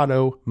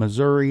 Colorado,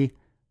 Missouri,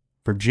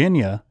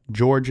 Virginia,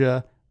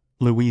 Georgia,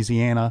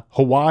 Louisiana,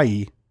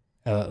 Hawaii,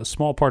 a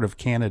small part of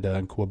Canada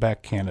and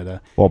Quebec,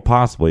 Canada. Well,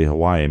 possibly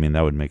Hawaii. I mean,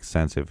 that would make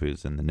sense if he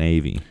was in the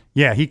Navy.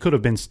 Yeah, he could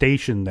have been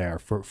stationed there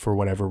for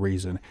whatever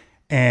reason.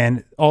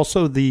 And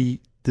also the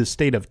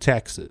state of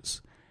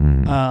Texas.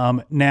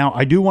 Now,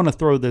 I do want to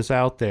throw this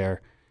out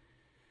there.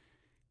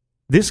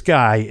 This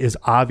guy is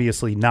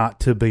obviously not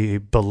to be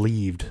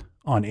believed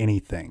on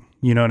anything.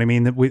 You know what I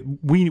mean? That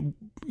we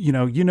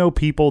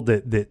people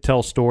that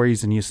tell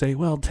stories and you say,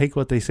 well, take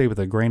what they say with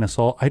a grain of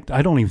salt.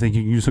 I don't even think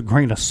you use a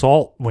grain of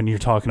salt when you're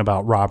talking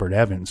about Robert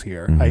Evans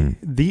here.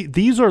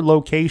 These are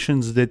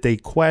locations that they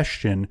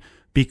question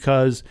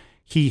because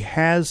he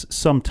has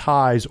some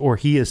ties, or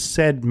he has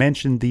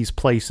mentioned these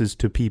places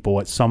to people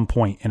at some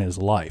point in his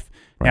life.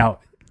 Right. Now,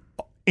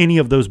 any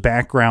of those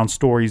background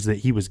stories that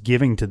he was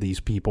giving to these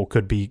people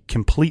could be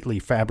completely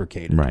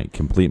fabricated. Right,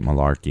 complete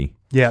malarkey.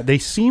 Yeah, they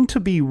seem to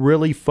be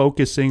really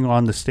focusing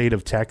on the state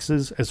of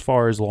Texas as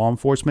far as law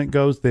enforcement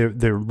goes.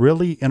 They're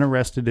really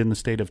interested in the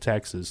state of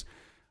Texas.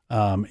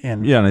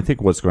 And I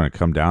think what's going to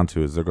come down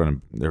to is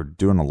they're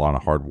doing a lot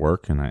of hard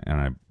work,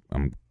 and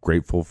I'm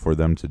grateful for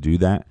them to do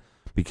that,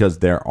 because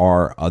there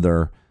are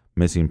other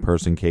missing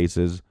person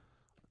cases.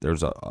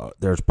 There's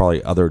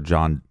probably other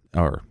John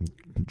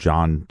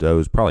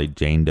Does, probably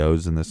Jane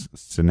Does in this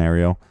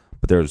scenario,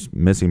 but there's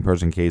missing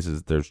person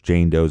cases. There's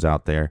Jane Does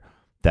out there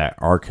that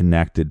are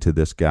connected to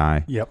this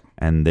guy. Yep.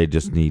 And they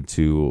just need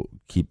to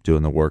keep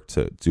doing the work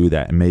to do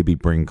that and maybe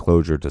bring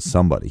closure to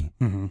somebody.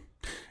 Mm-hmm.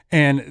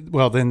 And,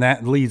 well, then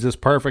that leads us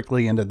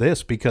perfectly into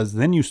this, because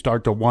then you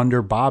start to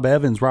wonder,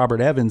 Robert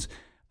Evans,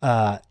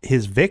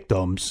 his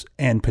victims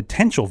and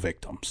potential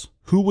victims.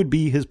 Who would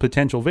be his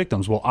potential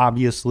victims? Well,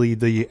 obviously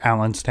the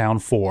Allenstown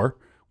Four,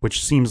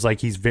 which seems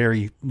like he's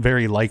very,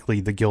 very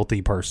likely the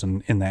guilty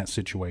person in that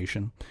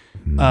situation.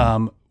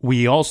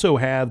 We also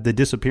have the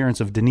disappearance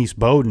of Denise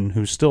Bowden,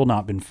 who's still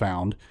not been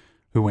found,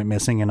 who went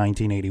missing in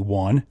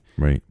 1981.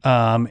 Right.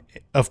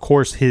 Of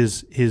course,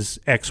 his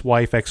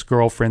ex-wife,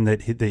 ex-girlfriend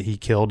that he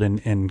killed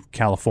in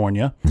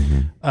California.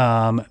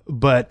 Mm-hmm.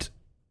 But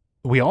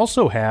we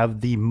also have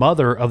the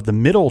mother of the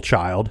middle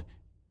child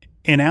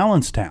in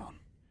Allenstown.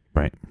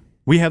 Right.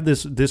 We have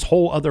this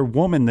whole other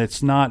woman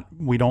that's not,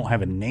 we don't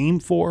have a name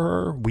for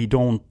her. We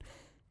don't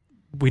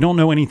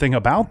know anything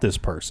about this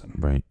person.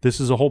 Right. This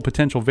is a whole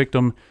potential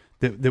victim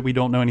that we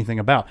don't know anything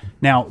about.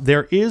 Now,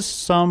 there is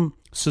some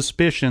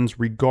suspicions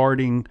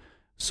regarding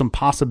some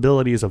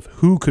possibilities of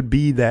who could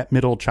be that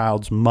middle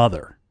child's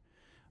mother.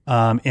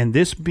 And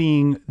this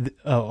being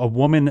a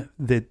woman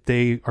that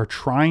they are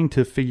trying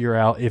to figure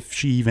out if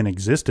she even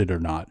existed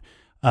or not.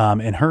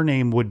 And her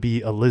name would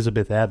be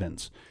Elizabeth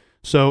Evans.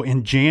 So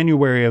in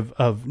January of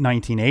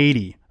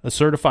 1980, a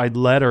certified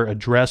letter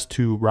addressed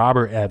to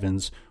Robert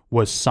Evans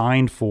was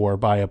signed for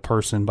by a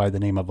person by the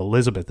name of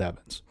Elizabeth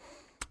Evans.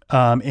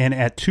 And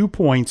at 2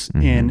 points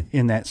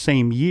in that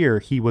same year,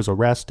 he was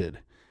arrested.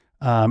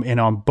 And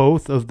on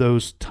both of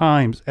those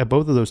times,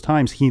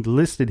 he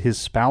listed his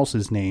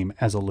spouse's name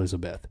as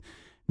Elizabeth.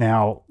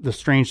 Now, the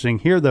strange thing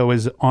here, though,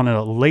 is on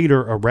a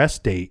later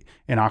arrest date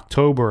in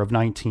October of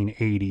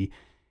 1980,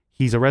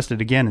 he's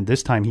arrested again, and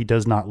this time he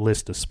does not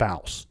list a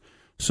spouse.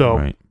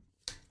 So,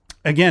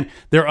 Again,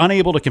 they're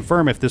unable to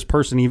confirm if this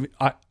person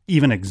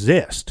even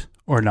exists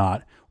or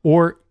not,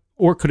 or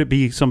could it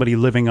be somebody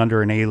living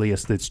under an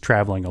alias that's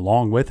traveling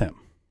along with him?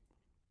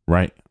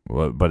 Right.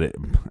 Well, but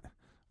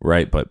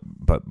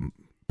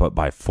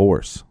by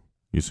force.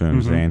 You see what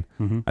I'm saying?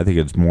 Mm-hmm. I think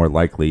it's more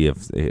likely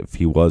if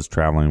he was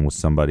traveling with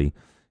somebody.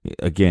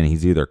 Again,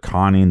 he's either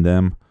conning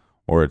them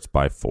or it's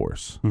by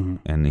force,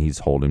 and he's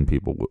holding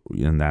people,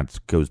 and that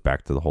goes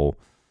back to the whole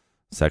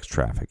sex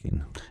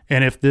trafficking.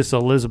 And if this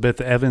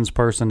Elizabeth Evans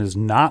person is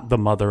not the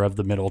mother of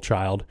the middle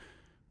child,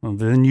 well,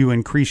 then you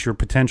increase your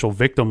potential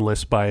victim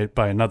list by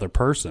another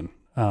person.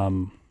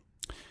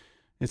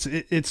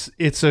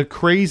 It's a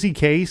crazy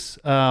case.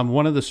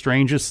 One of the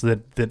strangest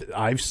that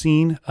I've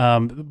seen.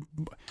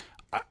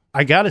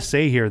 I gotta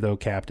say here though,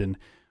 Captain,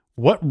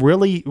 what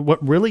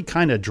really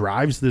kind of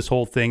drives this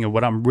whole thing, and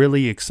what I'm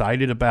really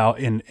excited about,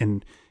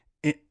 and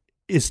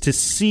is to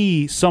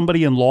see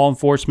somebody in law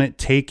enforcement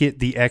take it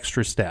the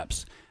extra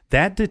steps.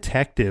 That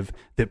detective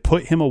that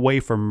put him away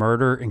for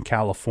murder in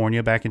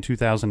California back in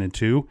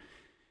 2002,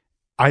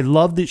 I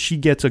love that she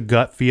gets a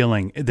gut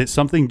feeling that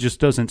something just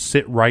doesn't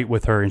sit right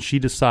with her, and she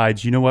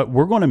decides, you know what,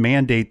 we're going to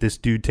mandate this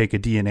dude take a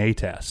DNA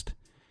test.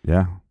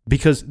 Yeah.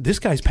 Because this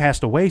guy's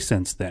passed away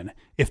since then.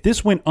 If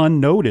this went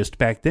unnoticed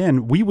back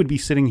then, we would be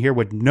sitting here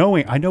with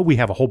I know we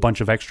have a whole bunch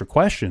of extra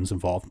questions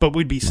involved, but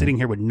we'd be sitting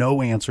here with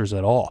no answers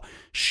at all.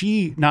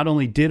 She not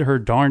only did her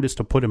darndest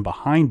to put him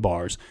behind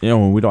bars. You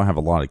know, we don't have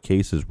a lot of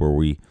cases where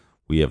we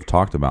have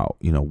talked about,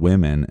 you know,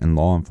 women in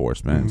law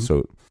enforcement. Mm-hmm.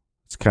 So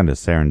it's kind of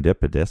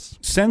serendipitous.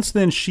 Since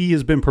then, she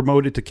has been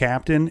promoted to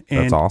captain.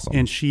 And, that's awesome.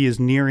 And she is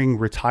nearing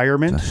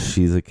retirement.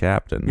 She's a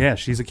captain. Yeah,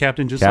 she's a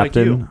captain just like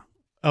you.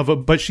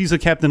 But she's a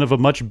captain of a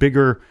much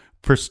bigger,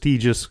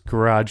 prestigious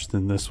garage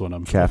than this one.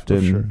 I'm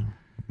captain, sure.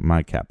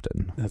 My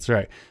captain. That's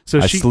right. So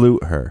I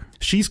salute her.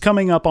 She's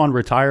coming up on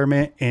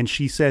retirement, and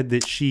she said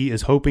that she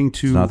is hoping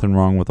to. There's nothing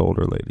wrong with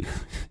older ladies.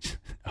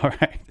 All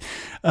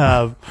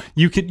right,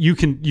 you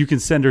can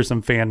send her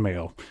some fan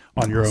mail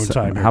on your own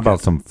time. How about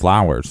some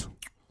flowers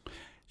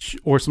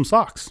or some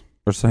socks?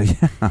 Or so,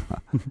 yeah.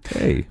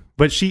 Hey.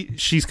 But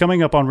she's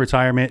coming up on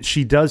retirement.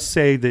 She does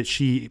say that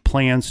she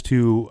plans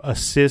to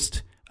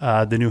assist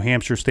the New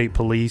Hampshire State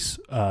Police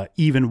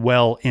even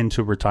well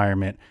into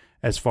retirement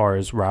as far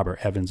as Robert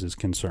Evans is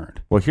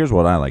concerned. Well, here's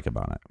what I like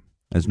about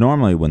it. Is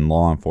normally when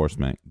law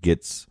enforcement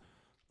gets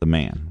the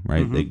man,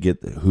 right? Mm-hmm. They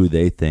get who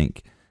they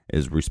think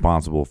is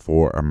responsible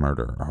for a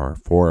murder or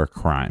for a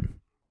crime.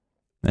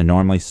 It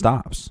normally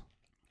stops,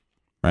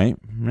 right?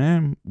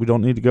 Man, we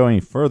don't need to go any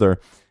further.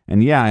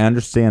 And yeah, I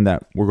understand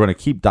that we're going to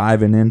keep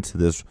diving into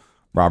this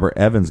Robert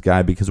Evans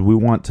guy because we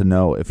want to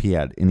know if he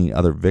had any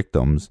other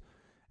victims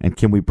and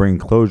can we bring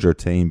closure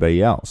to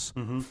anybody else.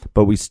 Mm-hmm.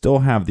 But we still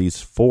have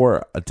these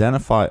 4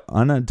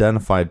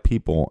 unidentified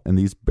people in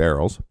these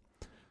barrels,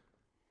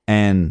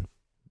 and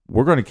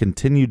we're going to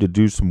continue to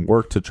do some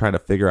work to try to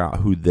figure out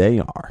who they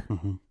are.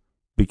 Mm-hmm.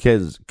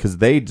 Because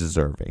they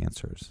deserve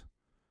answers.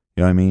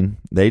 You know what I mean?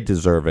 They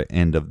deserve an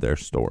end of their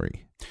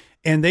story.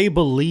 And they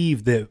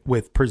believe that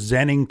with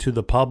presenting to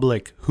the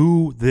public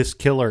who this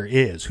killer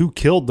is, who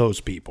killed those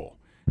people,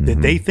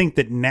 that they think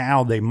that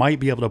now they might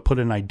be able to put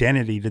an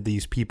identity to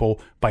these people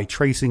by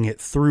tracing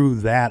it through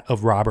that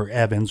of Robert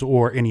Evans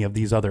or any of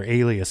these other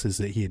aliases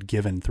that he had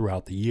given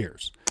throughout the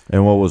years.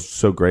 And what was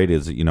so great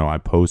is, you know, I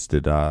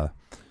posted, the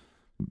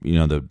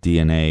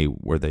DNA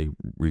where they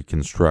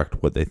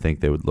reconstruct what they think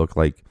they would look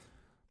like.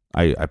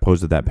 I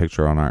posted that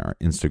picture on our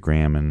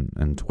Instagram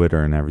and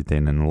Twitter and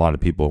everything, and a lot of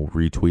people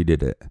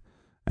retweeted it.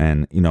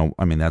 And, you know,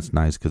 I mean, that's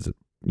nice because it,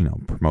 you know,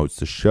 promotes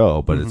the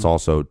show, but it's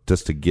also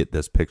just to get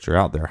this picture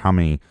out there. How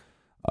many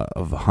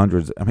of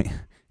hundreds? I mean,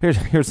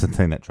 here's the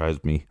thing that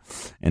drives me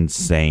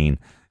insane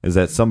is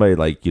that somebody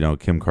like, you know,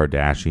 Kim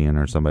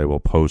Kardashian or somebody will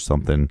post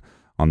something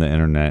on the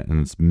internet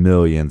and it's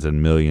millions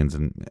and millions,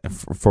 and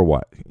for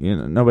what? You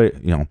know, nobody,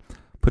 you know,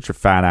 put your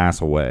fat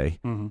ass away,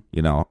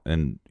 you know,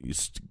 and you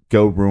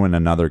go ruin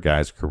another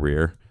guy's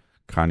career.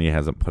 Kanye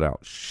hasn't put out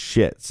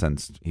shit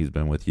since he's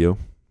been with you.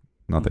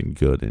 Nothing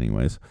good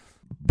anyways.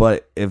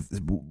 But if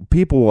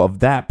people of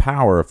that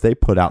power, if they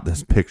put out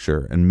this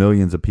picture and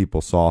millions of people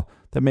saw,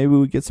 then maybe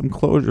we get some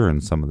closure in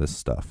some of this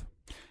stuff.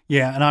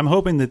 Yeah, and I'm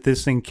hoping that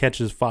this thing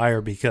catches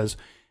fire because,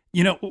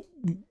 you know,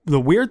 the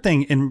weird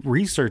thing in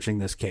researching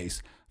this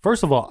case,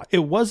 first of all,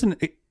 it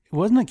wasn't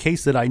a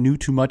case that I knew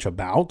too much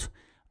about.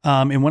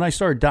 And when I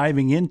started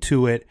diving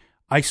into it,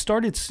 I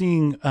started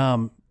seeing,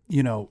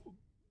 you know,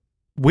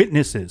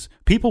 witnesses,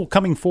 people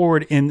coming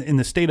forward in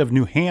the state of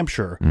New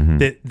Hampshire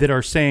that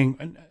are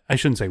saying, I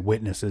shouldn't say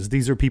witnesses,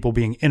 these are people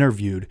being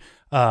interviewed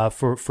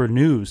for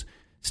news,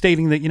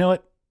 stating that, you know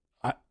what,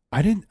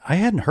 I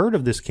hadn't heard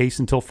of this case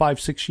until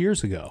 5-6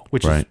 years ago,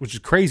 which is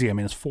crazy. I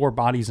mean, it's 4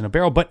 bodies in a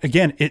barrel, but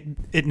again,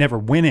 it never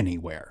went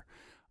anywhere.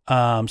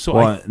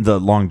 The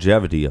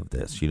longevity of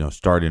this, you know,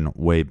 starting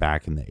way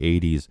back in the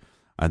 80s,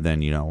 and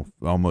then, you know,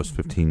 almost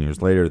 15 years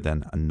later,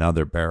 then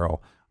another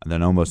barrel, and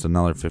then almost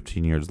another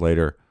 15 years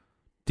later,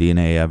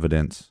 DNA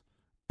evidence,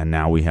 and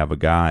now we have a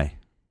guy.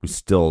 We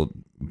still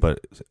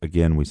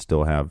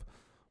have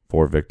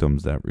 4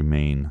 victims that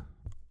remain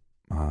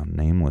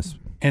nameless.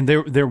 And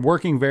they're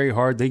working very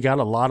hard. They got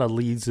a lot of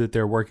leads that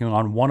they're working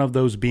on. One of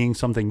those being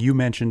something you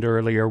mentioned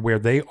earlier, where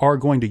they are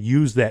going to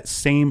use those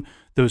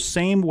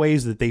same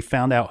ways that they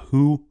found out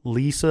who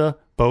Lisa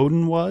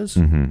Bowden was.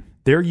 Mm-hmm.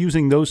 They're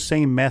using those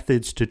same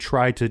methods to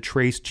try to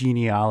trace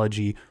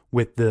genealogy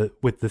with the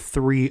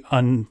 3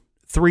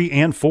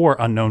 and 4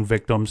 unknown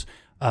victims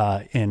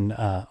in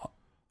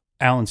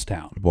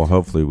Allenstown. Well,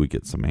 hopefully we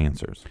get some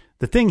answers.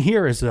 The thing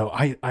here is, though,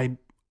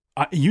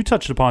 you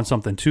touched upon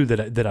something too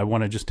that I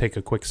want to just take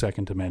a quick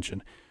second to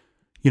mention.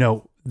 You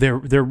know, they're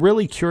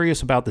really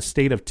curious about the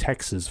state of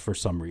Texas for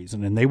some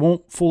reason, and they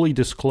won't fully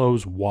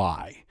disclose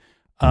why.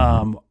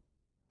 Mm-hmm.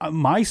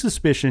 My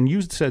suspicion,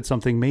 you said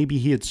something, maybe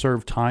he had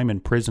served time in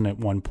prison at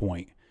one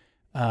point.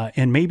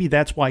 And maybe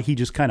that's why he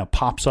just kind of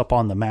pops up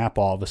on the map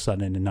all of a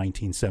sudden in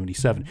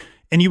 1977. Mm-hmm.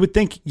 And you would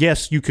think,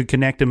 yes, you could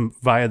connect him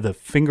via the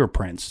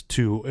fingerprints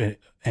to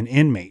an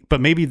inmate,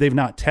 but maybe they've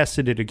not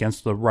tested it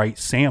against the right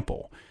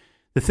sample.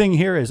 The thing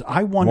here is,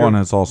 I wonder. One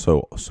is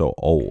also so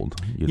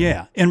old.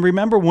 Yeah, and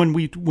remember when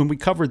we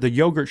covered the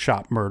yogurt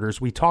shop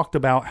murders, we talked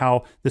about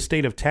how the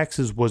state of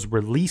Texas was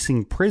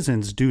releasing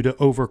prisons due to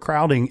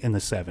overcrowding in the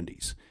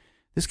 70s.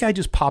 This guy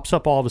just pops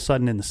up all of a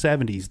sudden in the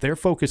 70s. They're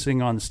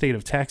focusing on the state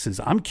of Texas.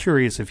 I'm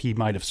curious if he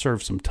might have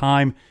served some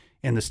time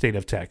in the state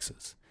of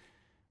Texas.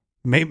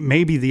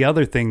 Maybe the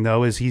other thing,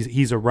 though, is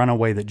he's a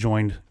runaway that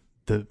joined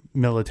the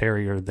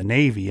military or the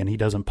Navy, and he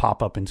doesn't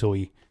pop up until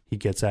he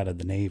gets out of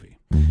the Navy.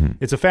 Mm-hmm.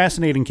 It's a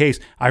fascinating case.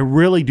 I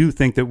really do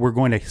think that we're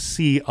going to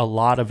see a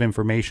lot of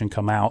information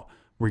come out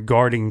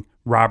regarding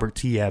Robert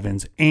T.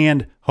 Evans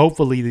and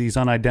hopefully these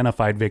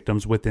unidentified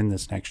victims within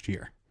this next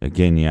year.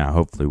 Again, yeah,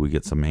 hopefully we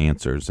get some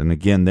answers. And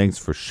again, thanks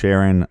for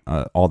sharing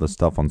all the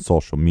stuff on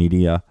social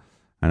media.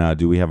 And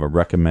do we have a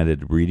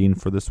recommended reading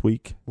for this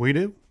week? We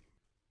do.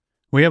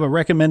 We have a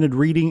recommended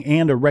reading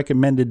and a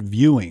recommended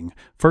viewing.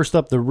 First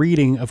up, the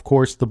reading, of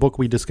course, the book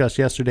we discussed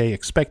yesterday,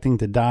 Expecting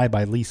to Die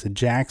by Lisa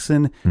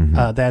Jackson.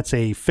 Mm-hmm. That's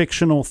a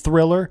fictional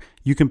thriller.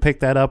 You can pick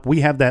that up.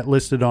 We have that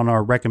listed on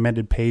our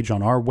recommended page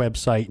on our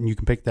website, and you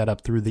can pick that up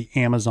through the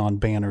Amazon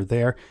banner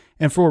there.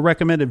 And for a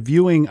recommended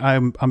viewing,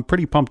 I'm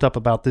pretty pumped up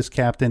about this,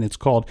 Captain. It's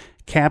called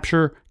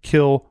Capture,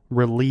 Kill,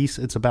 Release.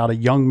 It's about a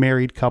young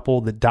married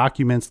couple that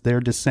documents their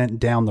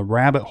descent down the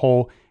rabbit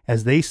hole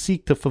as they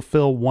seek to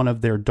fulfill one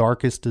of their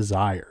darkest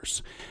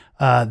desires.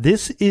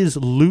 This is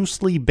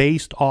loosely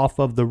based off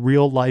of the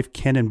real-life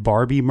Ken and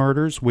Barbie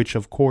murders, which,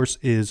 of course,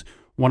 is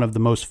one of the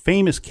most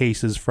famous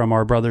cases from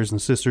our brothers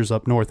and sisters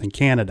up north in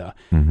Canada.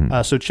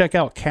 Mm-hmm. So check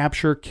out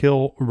Capture,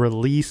 Kill,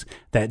 Release.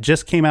 That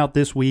just came out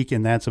this week,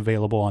 and that's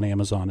available on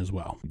Amazon as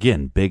well.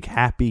 Again, big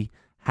happy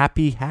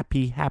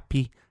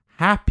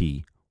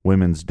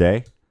Women's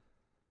Day.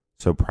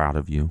 So proud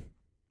of you,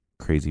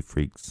 crazy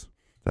freaks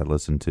that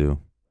listen to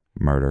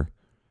murder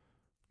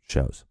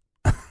shows.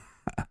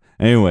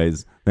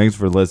 Anyways, thanks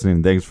for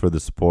listening. Thanks for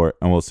the support,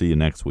 and we'll see you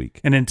next week.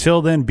 And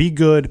until then, be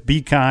good,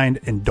 be kind,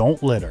 and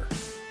don't litter.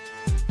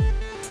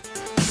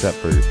 Except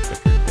for if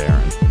you're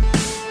Darren.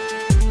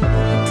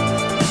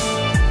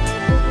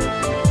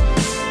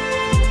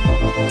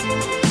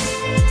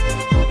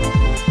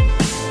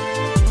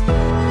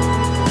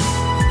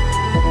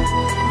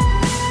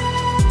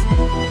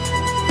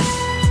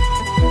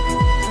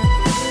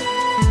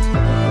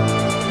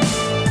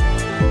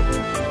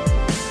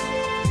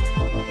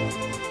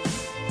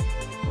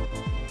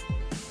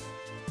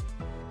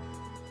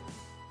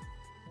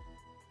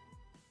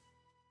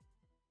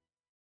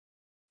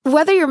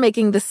 Whether you're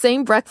making the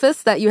same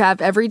breakfast that you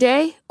have every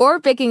day or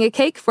baking a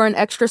cake for an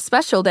extra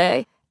special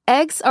day,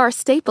 eggs are a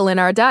staple in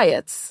our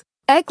diets.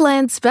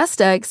 Eggland's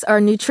Best Eggs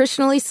are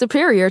nutritionally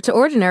superior to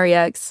ordinary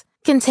eggs,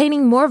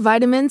 containing more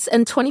vitamins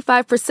and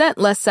 25%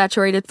 less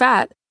saturated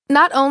fat.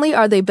 Not only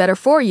are they better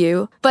for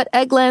you, but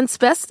Eggland's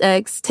Best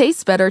Eggs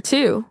taste better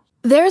too.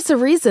 There's a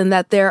reason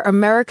that they're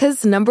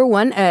America's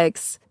 #1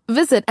 eggs.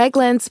 Visit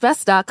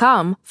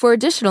egglandsbest.com for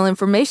additional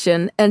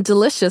information and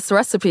delicious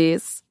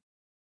recipes.